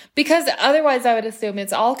without her. Because otherwise I would assume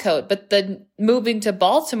it's all code. But the moving to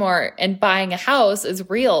Baltimore and buying a house is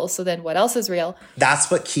real. So then what else is real? That's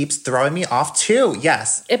what keeps throwing me off too.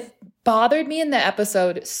 Yes. It bothered me in the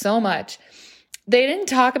episode so much. They didn't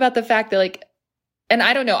talk about the fact that like, and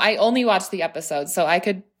I don't know, I only watched the episode, so I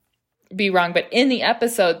could be wrong. But in the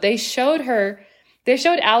episode, they showed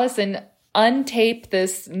Allison untape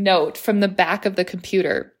this note from the back of the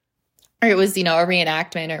computer. Or it was, a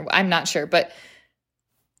reenactment, or I'm not sure. But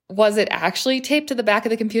was it actually taped to the back of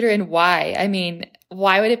the computer, and why? I mean,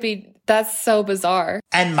 why would it be? That's so bizarre.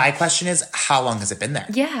 And my question is, how long has it been there?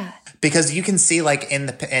 Yeah. Because you can see like in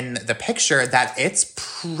the picture that it's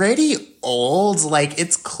pretty old. Like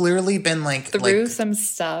it's clearly been like through some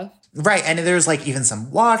stuff. Right. And there's like even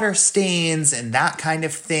some water stains and that kind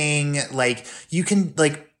of thing. Like you can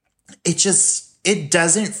like, it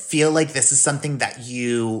doesn't feel like this is something that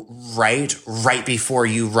you write right before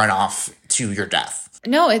you run off to your death.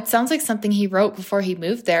 No, it sounds like something he wrote before he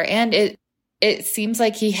moved there. And it seems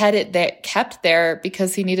like he had it kept there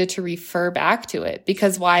because he needed to refer back to it.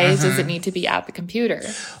 Because why does it need to be at the computer?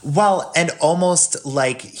 Well, and almost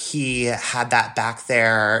like he had that back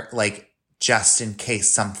there, like, just in case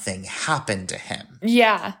something happened to him.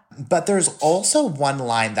 Yeah. But there's also one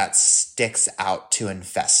line that sticks out to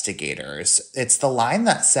investigators. It's the line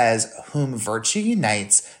that says, "Whom virtue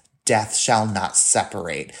unites, death shall not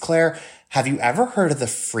separate." Claire, have you ever heard of the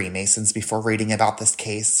Freemasons before reading about this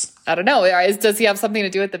case? I don't know. Does he have something to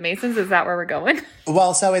do with the Masons? Is that where we're going?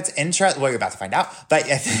 Well, so it's interesting. Well, you're about to find out. But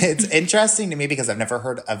it's interesting to me because I've never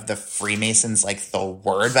heard of the Freemasons, like the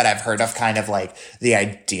word, but I've heard of kind of like the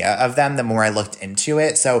idea of them the more I looked into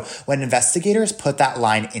it. So when investigators put that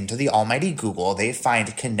line into the almighty Google, they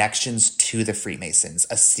find connections to the Freemasons,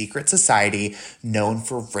 a secret society known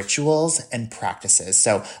for rituals and practices.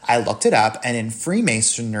 So I looked it up, and in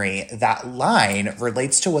Freemasonry, that line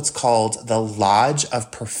relates to what's called the Lodge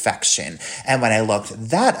of Perfection. And when I looked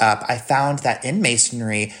that up, I found that in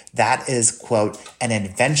Masonry, that is, quote, an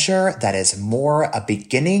adventure that is more a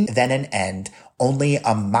beginning than an end, only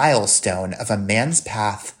a milestone of a man's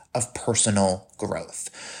path of personal growth.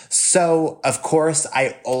 So, of course,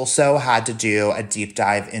 I also had to do a deep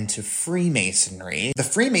dive into Freemasonry. The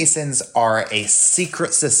Freemasons are a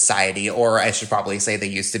secret society, or I should probably say they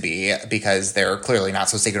used to be because they're clearly not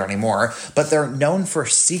so secret anymore, but they're known for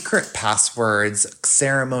secret passwords,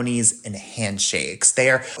 ceremonies, and handshakes. They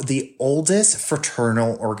are the oldest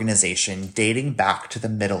fraternal organization dating back to the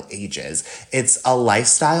Middle Ages. It's a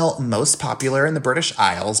lifestyle most popular in the British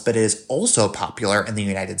Isles, but it is also popular in the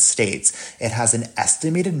United States. It has an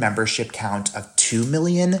estimated membership count of 2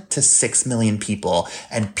 million to 6 million people,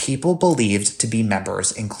 and people believed to be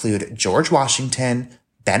members include George Washington,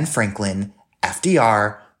 Ben Franklin,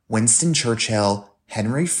 FDR, Winston Churchill,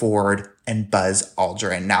 Henry Ford, and Buzz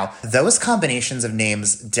Aldrin. Now, those combinations of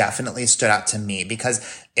names definitely stood out to me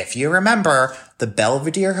because if you remember, the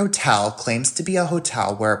Belvedere Hotel claims to be a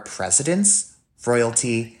hotel where presidents,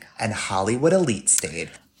 royalty, and Hollywood elite stayed.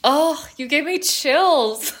 Oh, you gave me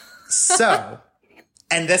chills. So,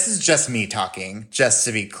 and this is just me talking, just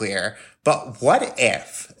to be clear, but what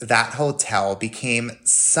if that hotel became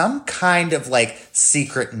some kind of like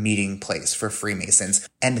secret meeting place for Freemasons?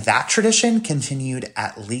 And that tradition continued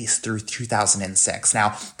at least through 2006.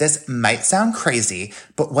 Now, this might sound crazy,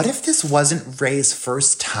 but what if this wasn't Ray's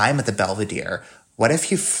first time at the Belvedere? What if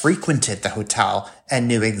he frequented the hotel and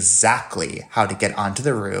knew exactly how to get onto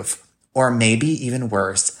the roof? Or maybe even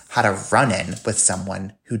worse, had a run-in with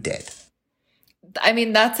someone who did. I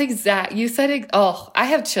mean, that's exact. You said it. Oh, I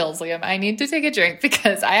have chills, Liam. I need to take a drink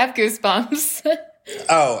because I have goosebumps.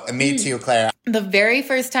 Oh, me too, Claire. The very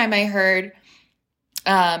first time I heard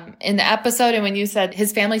in the episode, and when you said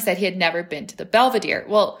his family said he had never been to the Belvedere.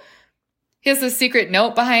 Well, he has a secret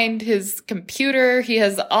note behind his computer. He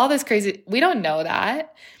has all this crazy. We don't know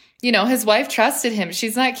that. You know, his wife trusted him.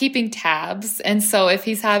 She's not keeping tabs. And so if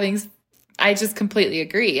he's having, I just completely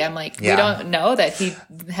agree. I'm like, we don't know that he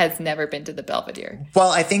has never been to the Belvedere. Well,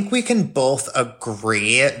 I think we can both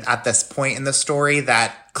agree at this point in the story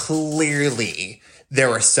that clearly there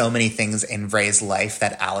were so many things in Ray's life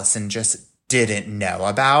that Allison just didn't know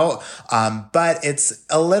about. But it's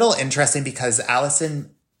a little interesting because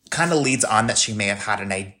Allison kind of leads on that she may have had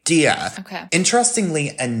an idea. Okay.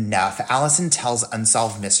 Interestingly enough, Allison tells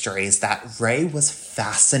Unsolved Mysteries that Ray was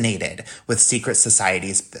fascinated with secret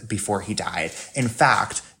societies before he died. In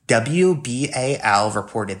fact, WBAL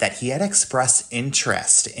reported that he had expressed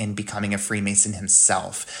interest in becoming a Freemason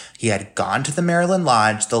himself. He had gone to the Maryland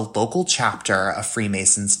Lodge, the local chapter of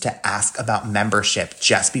Freemasons, to ask about membership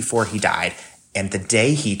just before he died. And the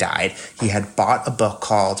day he died, he had bought a book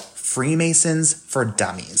called Freemasons for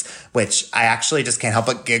Dummies, which I actually just can't help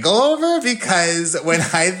but giggle over because when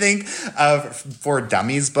I think of For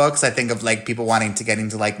Dummies books, I think of like people wanting to get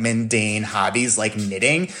into like mundane hobbies like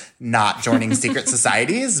knitting, not joining secret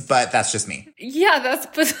societies, but that's just me. Yeah, that's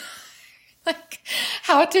bizarre. Like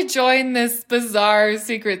how to join this bizarre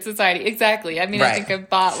secret society. Exactly. I mean, right. I think I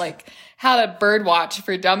bought like how to bird watch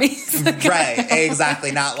for dummies. Right,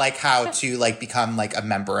 exactly. Not like how to like become like a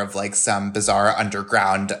member of like some bizarre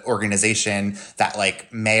underground organization that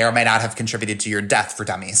like may or may not have contributed to your death for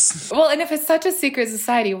dummies. Well, and if it's such a secret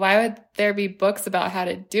society, why would there be books about how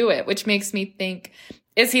to do it? Which makes me think,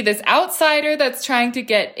 is he this outsider that's trying to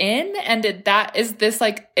get in? And is this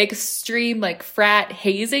like extreme like frat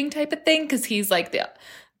hazing type of thing? Because he's like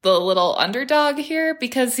the little underdog here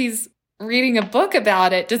because he's reading a book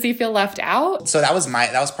about it? Does he feel left out? So that was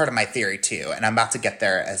part of my theory too, and I'm about to get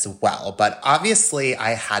there as well. But obviously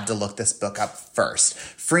I had to look this book up first.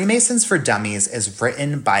 Freemasons for Dummies is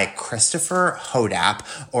written by Christopher Hodap,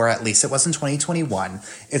 or at least it was in 2021.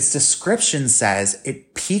 Its description says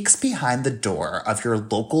it peeks behind the door of your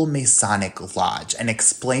local Masonic lodge and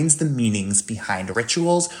explains the meanings behind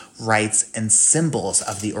rituals, rites, and symbols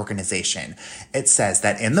of the organization. It says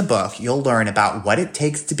that in the book, you'll learn about what it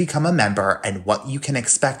takes to become a member and what you can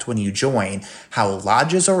expect when you join, how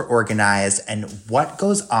lodges are organized, and what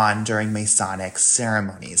goes on during Masonic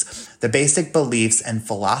ceremonies. The basic beliefs and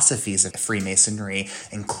philosophies of Freemasonry,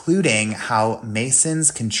 including how Masons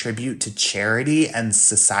contribute to charity and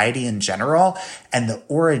society in general, and the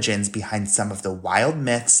origins behind some of the wild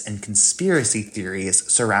myths and conspiracy theories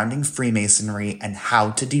surrounding Freemasonry and how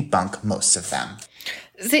to debunk most of them.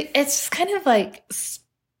 See, it's just kind of like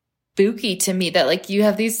spooky to me that like you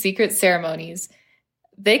have these secret ceremonies.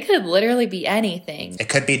 They could literally be anything. It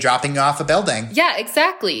could be dropping you off a building. Yeah,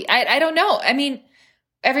 exactly. I don't know. I mean,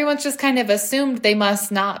 everyone's just kind of assumed they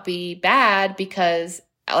must not be bad because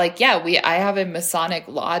like, yeah, I have a Masonic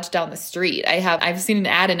lodge down the street. I've seen an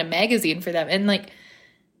ad in a magazine for them. And like,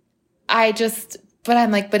 but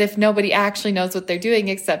I'm like, but if nobody actually knows what they're doing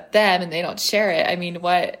except them and they don't share it, I mean,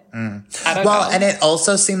 what? I don't know. Well, and it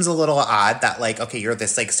also seems a little odd that like, okay, you're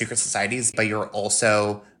this like secret societies, but you're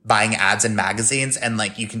also buying ads in magazines and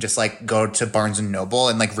like you can just like go to Barnes and Noble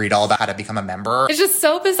and like read all about how to become a member. It's just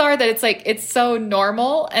so bizarre that it's like it's so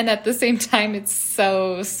normal and at the same time it's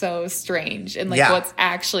so strange and like what's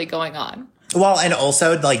actually going on. Well, and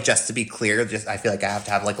also, like, just to be clear, I feel like I have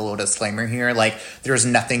to have, like, a little disclaimer here. Like, there's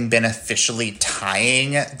nothing been officially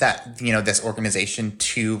tying that, you know, this organization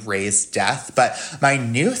to Ray's death. But my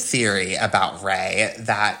new theory about Ray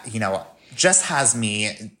that, you know, just has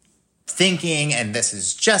me thinking, and this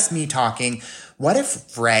is just me talking, what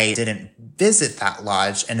if Ray didn't visit that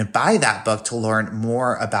lodge and buy that book to learn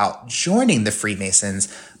more about joining the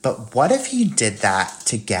Freemasons, but what if he did that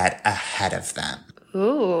to get ahead of them?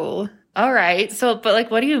 Ooh. All right. So, but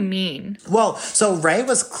like, what do you mean? Well, so Ray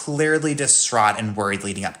was clearly distraught and worried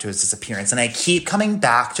leading up to his disappearance. And I keep coming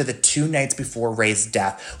back to the 2 nights before Ray's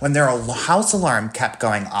death when their house alarm kept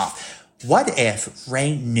going off. What if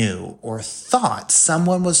Ray knew or thought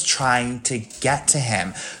someone was trying to get to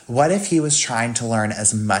him? What if he was trying to learn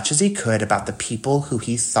as much as he could about the people who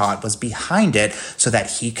he thought was behind it so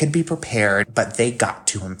that he could be prepared, but they got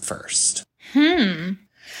to him first?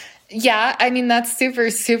 Yeah, I mean, that's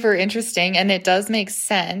super interesting. And it does make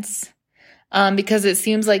sense because it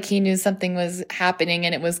seems like he knew something was happening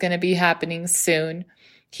and it was going to be happening soon.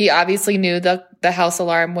 He obviously knew the house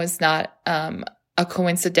alarm was not a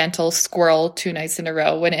coincidental squirrel 2 nights in a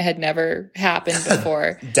row when it had never happened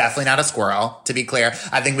before. Definitely not a squirrel, to be clear.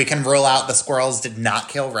 I think we can rule out the squirrels did not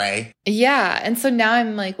kill Ray. Yeah. And so now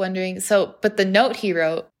I'm like wondering, but the note he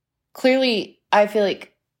wrote, clearly I feel like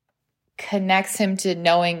connects him to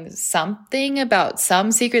knowing something about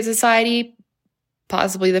some secret society,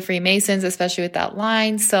 possibly the Freemasons, especially with that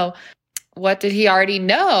line. So what did he already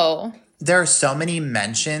know? There are so many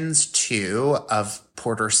mentions too of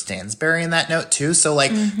Porter Stansberry in that note too. So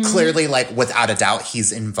like clearly, like without a doubt,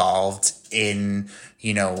 he's involved in,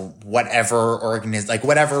 you know, whatever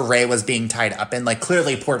whatever Ray was being tied up in. Like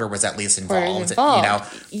clearly Porter was at least involved. You know?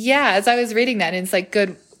 Yeah. As I was reading that, and it's like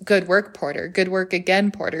good work, Porter. Good work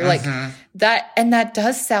again, Porter. Like that. And that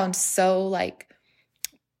does sound so like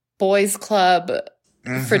boys club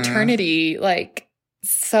fraternity, like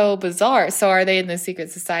so bizarre. So are they in the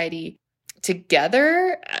secret society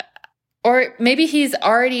together? Or maybe he's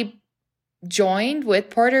already joined with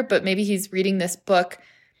Porter, but maybe he's reading this book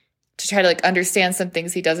to try to like understand some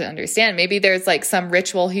things he doesn't understand. Maybe there's like some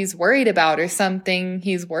ritual he's worried about or something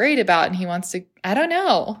he's worried about and he wants to, I don't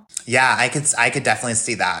know. Yeah, I could definitely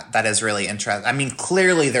see that. That is really interesting. I mean,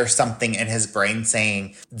 clearly there's something in his brain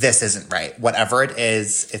saying this isn't right. Whatever it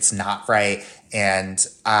is, it's not right. And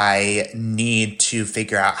I need to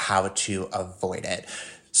figure out how to avoid it.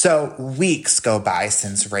 So weeks go by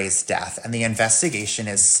since Ray's death, and the investigation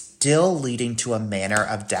is still leading to a manner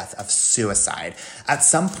of death of suicide. At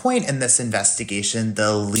some point in this investigation,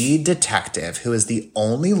 the lead detective, who is the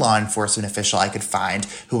only law enforcement official I could find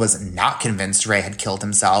who was not convinced Ray had killed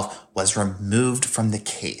himself, was removed from the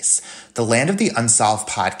case. The Land of the Unsolved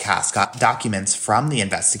podcast got documents from the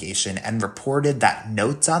investigation and reported that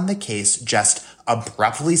notes on the case just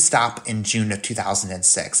abruptly stopped in June of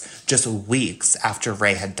 2006, just weeks after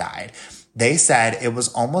Ray had died. They said it was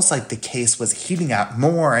almost like the case was heating up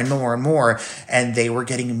more and more and more, and they were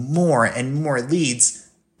getting more and more leads,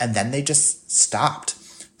 and then they just stopped.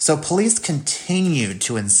 So police continued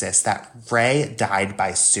to insist that Ray died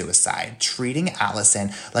by suicide, treating Allison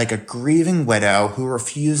like a grieving widow who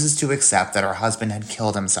refuses to accept that her husband had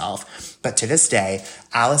killed himself. But to this day,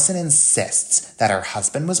 Allison insists that her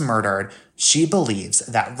husband was murdered. She believes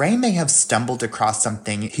that Ray may have stumbled across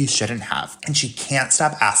something he shouldn't have, and she can't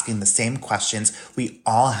stop asking the same questions we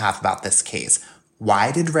all have about this case.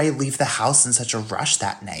 Why did Ray leave the house in such a rush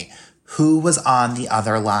that night? Who was on the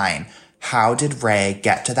other line? How did Ray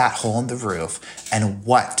get to that hole in the roof? And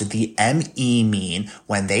what did the ME mean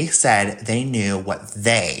when they said they knew what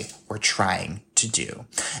they were trying to do?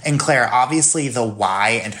 And Claire, obviously the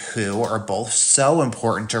why and who are both so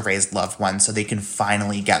important to Ray's loved ones so they can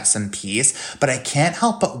finally get some peace. But I can't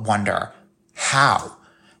help but wonder, how?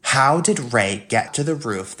 How did Ray get to the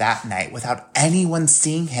roof that night without anyone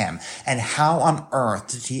seeing him? And how on earth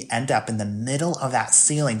did he end up in the middle of that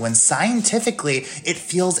ceiling when scientifically it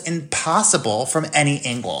feels impossible from any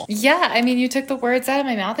angle? Yeah, I mean, you took the words out of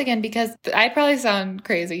my mouth again, because I probably sound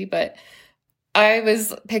crazy, but I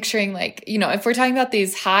was picturing, like, you know, if we're talking about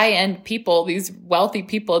these high-end people, these wealthy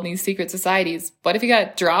people in these secret societies, what if you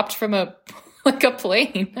got dropped from a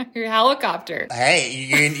plane or a helicopter?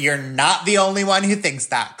 Hey, you're not the only one who thinks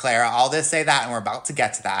that, Claire. I'll just say that, and we're about to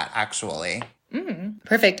get to that, actually.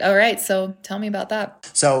 Perfect. All right. So tell me about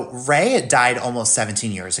that. So Ray died almost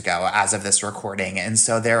 17 years ago as of this recording, and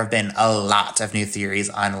so there have been a lot of new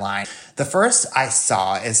theories online. The first I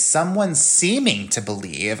saw is someone seeming to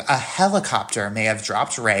believe a helicopter may have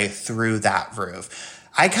dropped Ray through that roof.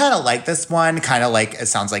 I kind of like this one, kind of like it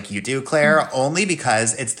sounds like you do, Claire, only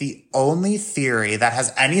because it's the only theory that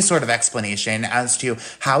has any sort of explanation as to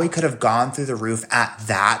how he could have gone through the roof at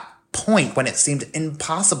that point when it seemed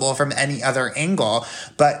impossible from any other angle.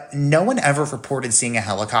 But no one ever reported seeing a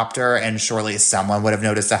helicopter, and surely someone would have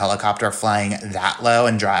noticed a helicopter flying that low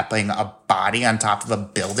and dropping a body on top of a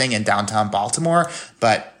building in downtown Baltimore.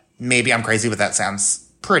 But maybe I'm crazy, but that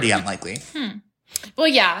sounds pretty unlikely. Well,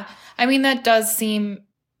 yeah. I mean, that does seem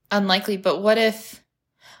unlikely, but what if,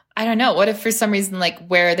 I don't know, what if for some reason, like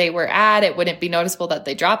where they were at, it wouldn't be noticeable that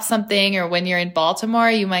they dropped something, or when you're in Baltimore,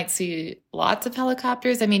 you might see lots of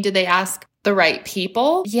helicopters. I mean, did they ask the right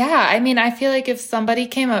people? Yeah. I mean, I feel like if somebody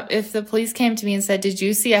came up, if the police came to me and said, did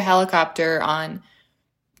you see a helicopter on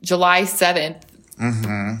July 7th,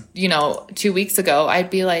 you know, 2 weeks ago, I'd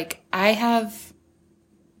be like, I have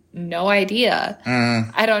no idea.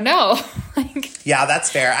 I don't know. Yeah, that's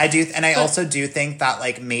fair. I do. And I also do think that,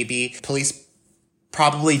 like, maybe police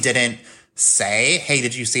probably didn't say, hey,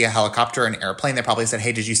 did you see a helicopter or an airplane? They probably said,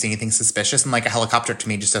 hey, did you see anything suspicious? And like a helicopter to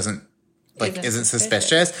me just isn't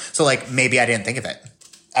suspicious. So like, maybe I didn't think of it.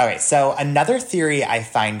 All right. So another theory I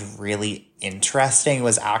find really interesting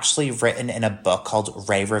was actually written in a book called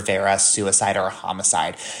Rivera, Suicide or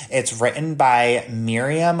Homicide. It's written by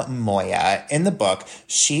Miriam Moya. In the book,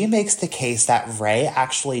 she makes the case that Ray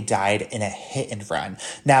actually died in a hit and run.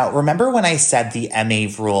 Now, remember when I said the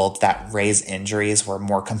MA ruled that Ray's injuries were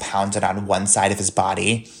more compounded on one side of his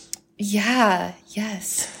body? Yeah,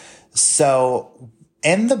 yes. So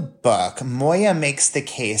in the book, Moya makes the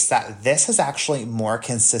case that this is actually more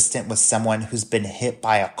consistent with someone who's been hit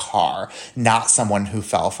by a car, not someone who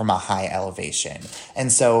fell from a high elevation.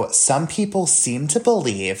 And so some people seem to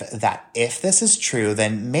believe that if this is true,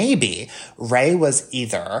 then maybe Ray was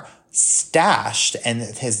either stashed and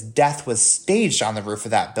his death was staged on the roof of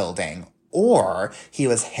that building, or he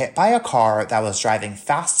was hit by a car that was driving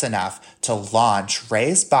fast enough to launch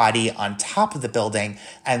Ray's body on top of the building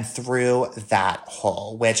and through that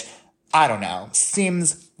hole, which, I don't know,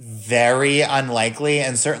 seems very unlikely.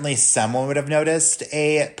 And certainly someone would have noticed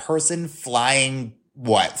a person flying,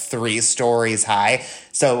 3 stories high.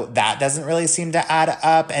 So that doesn't really seem to add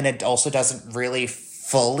up. And it also doesn't really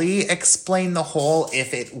fully explain the hole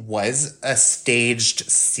if it was a staged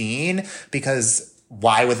scene, because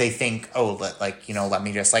why would they think, let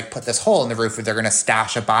me just put this hole in the roof, or they're going to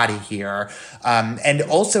stash a body here. And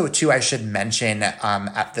also too, I should mention,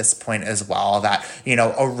 at this point as well, that,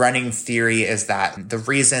 a running theory is that the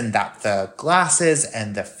reason that the glasses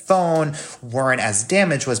and the phone weren't as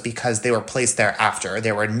damaged was because they were placed there after.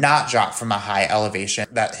 They were not dropped from a high elevation,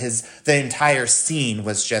 that the entire scene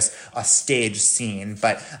was just a staged scene.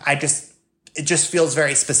 But it just feels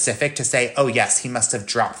very specific to say, oh yes, he must have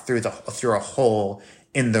dropped through a hole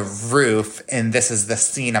in the roof, and this is the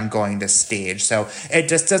scene I'm going to stage. So it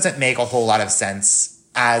just doesn't make a whole lot of sense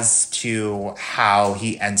as to how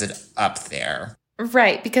he ended up there.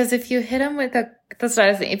 Right, because if you hit him with that's what I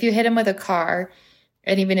was thinking. If you hit him with a car,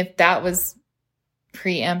 and even if that was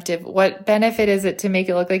preemptive. What benefit is it to make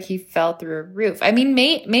it look like he fell through a roof? I mean,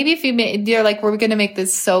 maybe if you're like, we're going to make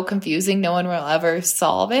this so confusing, no one will ever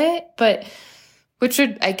solve it, but which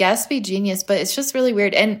would, I guess, be genius, but it's just really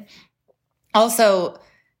weird. And also,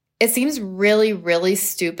 it seems really, really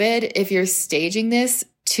stupid if you're staging this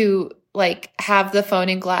to like have the phone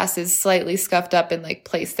and glasses slightly scuffed up and like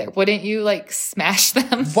placed there. Wouldn't you like smash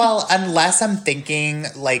them? Well, unless I'm thinking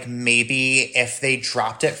like maybe if they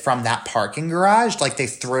dropped it from that parking garage, like they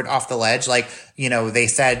threw it off the ledge, like, you know, they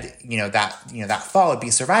said, that fall would be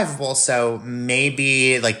survivable. So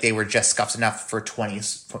maybe like they were just scuffed enough for 20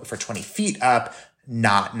 feet up,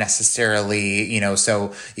 not necessarily,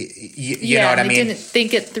 so you know what I mean? Didn't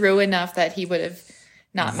think it through enough that he would have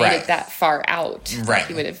not made it that far out. Right.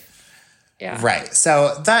 He would have. Yeah. Right.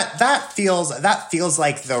 So that feels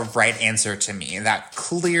like the right answer to me. That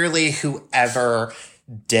clearly whoever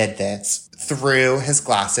did this threw his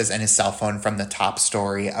glasses and his cell phone from the top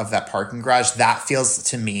story of that parking garage. That feels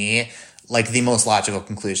to me like the most logical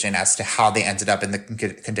conclusion as to how they ended up in the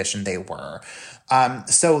condition they were.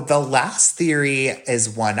 So the last theory is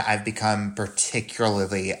one I've become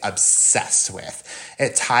particularly obsessed with.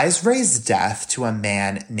 It ties Ray's death to a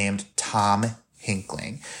man named Tom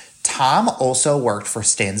Hinkling. Tom also worked for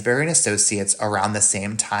Stansberry and Associates around the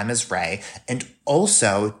same time as Ray and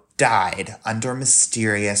also died under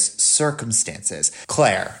mysterious circumstances.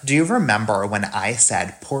 Claire, do you remember when I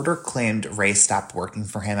said Porter claimed Ray stopped working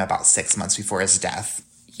for him about 6 months before his death?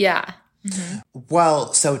 Yeah. Mm-hmm.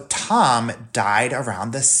 Well, so Tom died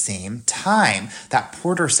around the same time that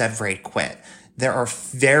Porter said Ray quit. There are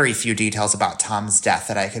very few details about Tom's death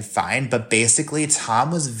that I could find, but basically Tom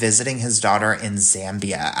was visiting his daughter in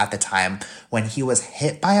Zambia at the time when he was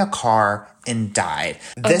hit by a car and died.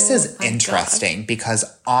 This is interesting because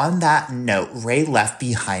on that note Ray left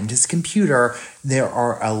behind his computer, there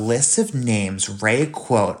are a list of names Ray,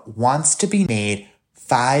 quote, wants to be made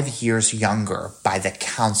 5 years younger by the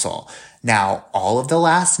council. Now, all of the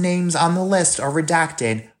last names on the list are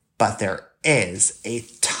redacted, but there is a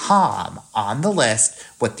Tom on the list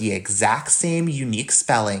with the exact same unique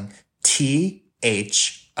spelling,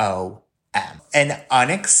 Thom. An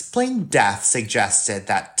unexplained death suggested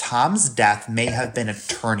that Tom's death may have been a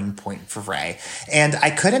turning point for Ray. And I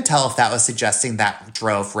couldn't tell if that was suggesting that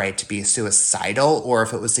drove Ray to be suicidal or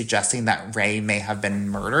if it was suggesting that Ray may have been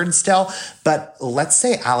murdered still. But let's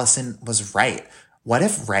say Allison was right. What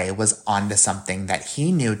if Ray was onto something that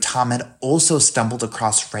he knew Tom had also stumbled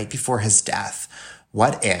across right before his death?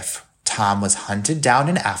 What if Tom was hunted down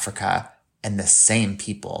in Africa and the same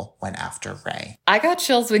people went after Ray? I got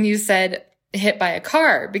chills when you said hit by a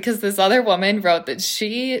car because this other woman wrote that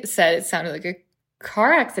she said it sounded like a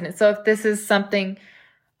car accident. So if this is something,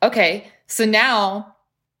 okay, so now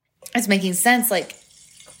it's making sense. Like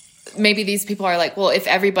maybe these people are like, well, if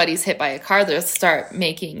everybody's hit by a car, they'll start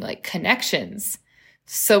making like connections.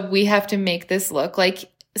 So we have to make this look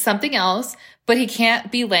like something else, but he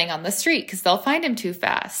can't be laying on the street because they'll find him too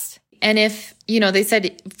fast. And if, they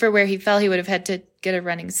said for where he fell, he would have had to get a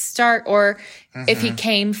running start, or if he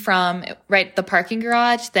came from the parking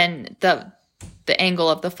garage, then the angle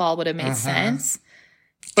of the fall would have made sense.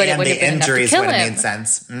 But and it would have been injuries enough to would kill have him. made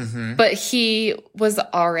sense. Mm-hmm. But he was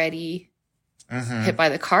already hit by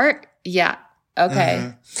the cart. Yeah. Okay.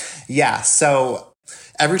 Mm-hmm. Yeah. So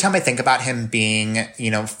every time I think about him being,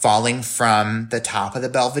 falling from the top of the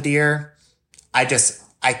Belvedere,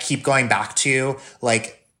 I keep going back to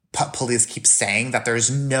police keep saying that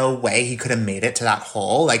there's no way he could have made it to that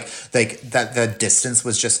hole. Like that the distance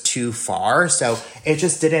was just too far. So it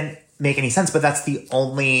just didn't make any sense. But that's the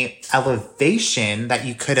only elevation that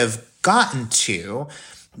you could have gotten to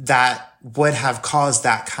that would have caused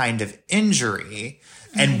that kind of injury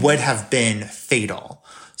and would have been fatal.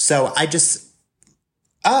 So I just,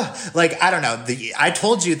 I don't know. I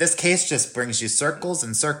told you this case just brings you circles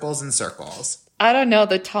and circles and circles. I don't know.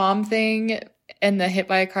 The Tom thing and the hit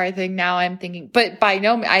by a car thing, now I'm thinking, but by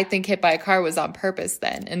no means, I think hit by a car was on purpose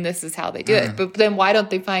then, and this is how they do it. But then why don't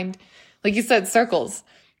they find, like you said, circles?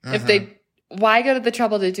 Why go to the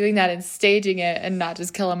trouble to doing that and staging it and not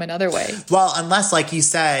just kill him another way? Well, unless, like you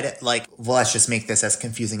said, let's just make this as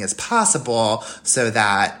confusing as possible so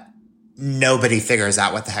that nobody figures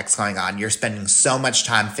out what the heck's going on. You're spending so much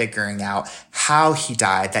time figuring out how he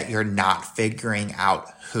died that you're not figuring out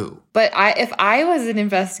who. But if I was an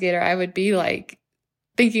investigator, I would be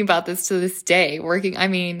thinking about this to this day, working. I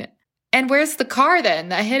mean, and where's the car then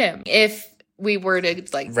that hit him? If we were to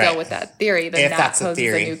go with that theory, then that poses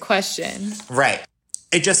a new question. Right.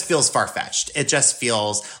 It just feels far-fetched. It just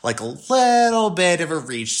feels like a little bit of a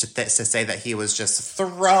reach to say that he was just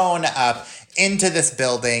thrown up into this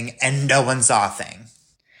building and no one saw a thing.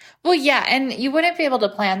 Well, yeah, and you wouldn't be able to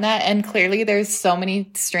plan that. And clearly there's so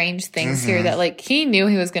many strange things here that, like, he knew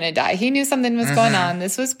he was going to die. He knew something was going on.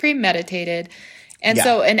 This was premeditated. And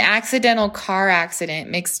so an accidental car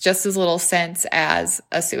accident makes just as little sense as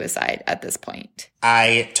a suicide at this point.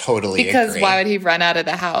 I totally agree. Because why would he run out of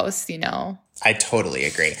the house, you know? I totally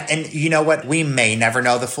agree. And you know what? We may never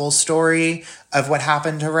know the full story of what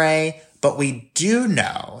happened to Ray, but we do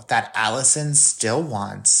know that Allison still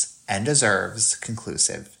wants and deserves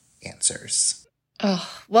conclusive answers. Oh,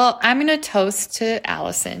 well, I'm going to toast to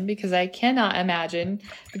Allison because I cannot imagine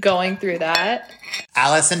going through that.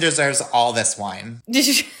 Allison deserves all this wine.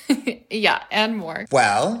 Yeah, and more.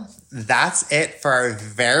 Well, that's it for our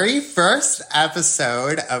very first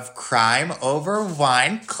episode of Crime Over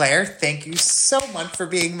Wine. Claire, thank you so much for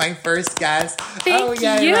being my first guest. Thank you.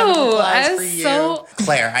 I was so...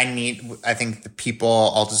 Claire, I think the people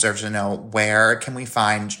all deserve to know, where can we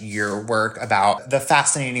find your work about the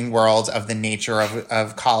fascinating world of the nature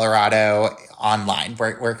of Colorado online?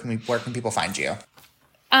 Where can people find you?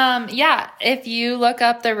 Yeah, if you look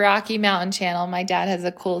up the Rocky Mountain channel, my dad has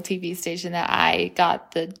a cool TV station that I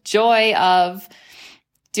got the joy of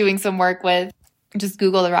doing some work with. Just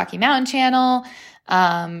Google the Rocky Mountain channel.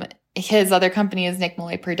 His other company is Nick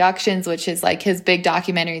Malloy Productions, which is like his big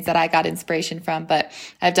documentaries that I got inspiration from. But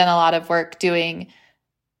I've done a lot of work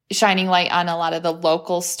shining light on a lot of the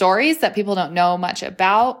local stories that people don't know much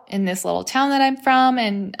about in this little town that I'm from.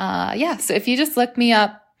 And so if you just look me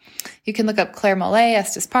up, you can look up Claire Mollet,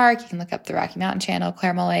 Estes Park. You can look up the Rocky Mountain channel,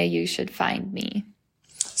 Claire Mollet. You should find me.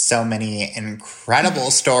 So many incredible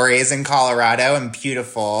stories in Colorado and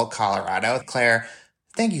beautiful Colorado. Claire,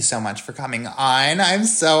 thank you so much for coming on. I'm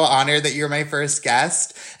so honored that you're my first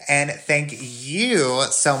guest. And thank you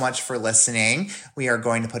so much for listening. We are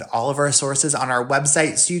going to put all of our sources on our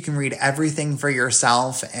website so you can read everything for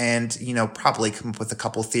yourself and, probably come up with a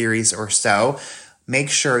couple theories or so.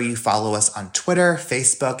 Make sure you follow us on Twitter,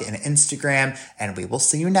 Facebook, and Instagram, and we will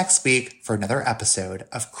see you next week for another episode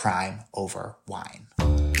of Crime Over Wine.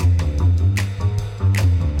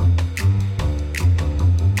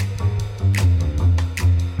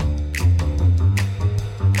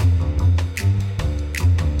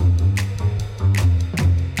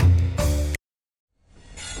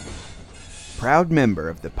 Proud member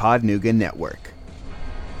of the Podnuga Network.